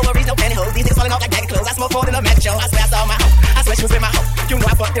toe. No worries, no pantyhose. These niggas falling off like baggy clothes. I smoke more than a magic show. I swear I saw my hoe. I swear she was with my hoe. You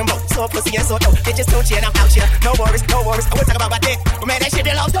know I fucked them both. So pussy and so dope. Bitches Tunchi and I'm out here. No worries, no worries. I won't talk about my dick, but man, that shit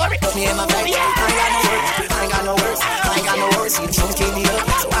be a long story. Put me in my bag. I ain't got no words. I ain't got no words. I ain't got no words. See the shows keep me up,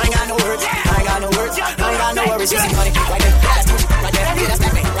 so I ain't got no words. I ain't got no words. I ain't got no worries. You see money right there, that's Tunchi right there. Yeah, that's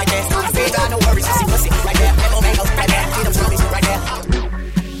back right there. We ain't got no worries. You see pussy right there, red on mangoes right there. See them drummies right there.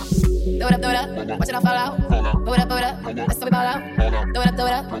 Throw it up, watch it all fall out. Throw it up, that's how we ball out. Throw it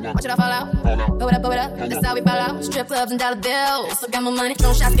up, watch it all fall out. Throw it up, that's how we ball out. Strip clubs and dollar bills. Still got my money,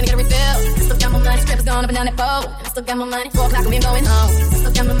 throwing shots, gonna get a refill. Still got my money, strippers going up and down that pole. Still got my money, 4 o'clock and we going home.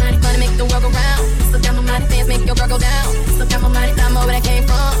 Still got my money, money make the world go round. Still got my money, fans make your girl go down. Still got my money, time over that came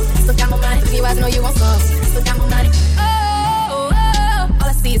from. Still got my money, if you eyes know you want some. Still got my money, all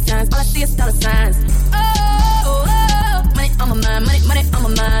I see is signs, all I see is dollar signs. Money on my mind, money on my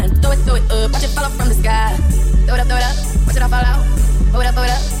mind. Throw it up, watch it fall up from the sky. Throw it up, watch it all fall out. Throw it up,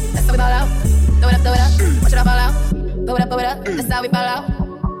 that's how we ball out. Throw it up, watch it all fall out. Throw it up, that's how we ball out.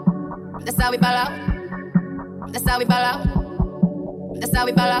 That's how we ball out. That's how we ball out. That's how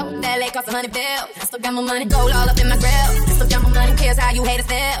we ball out. That LA cost $100 bills. I still got my money, gold all up in my grill. I still got my money, cares how you hate it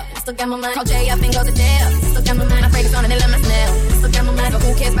still. I still got my money, call Jay up and go to jail. I still got my money, my fragrance on and they love my smell. I still got my money, but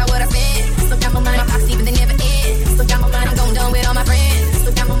who cares about what I spend? I still got my money, my pockets even they never end. I still got my money, I'm going done with all my friends. I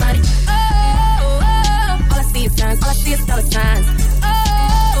still got my money, all I see is signs, all I see is dollar signs.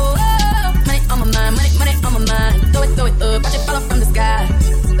 Money on my mind, money on my mind. Throw it up, watch it fall up from the sky.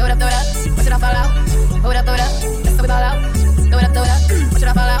 Throw it up, watch it all fall out. Throw it up, that's how we ball out. Throw it up, watch it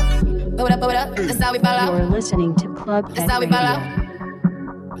all fall out. Throw it up, that's how we ball out. You're listening to Klubbhead That's how we ball out.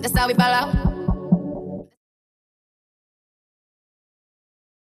 Radio. That's how we ball out.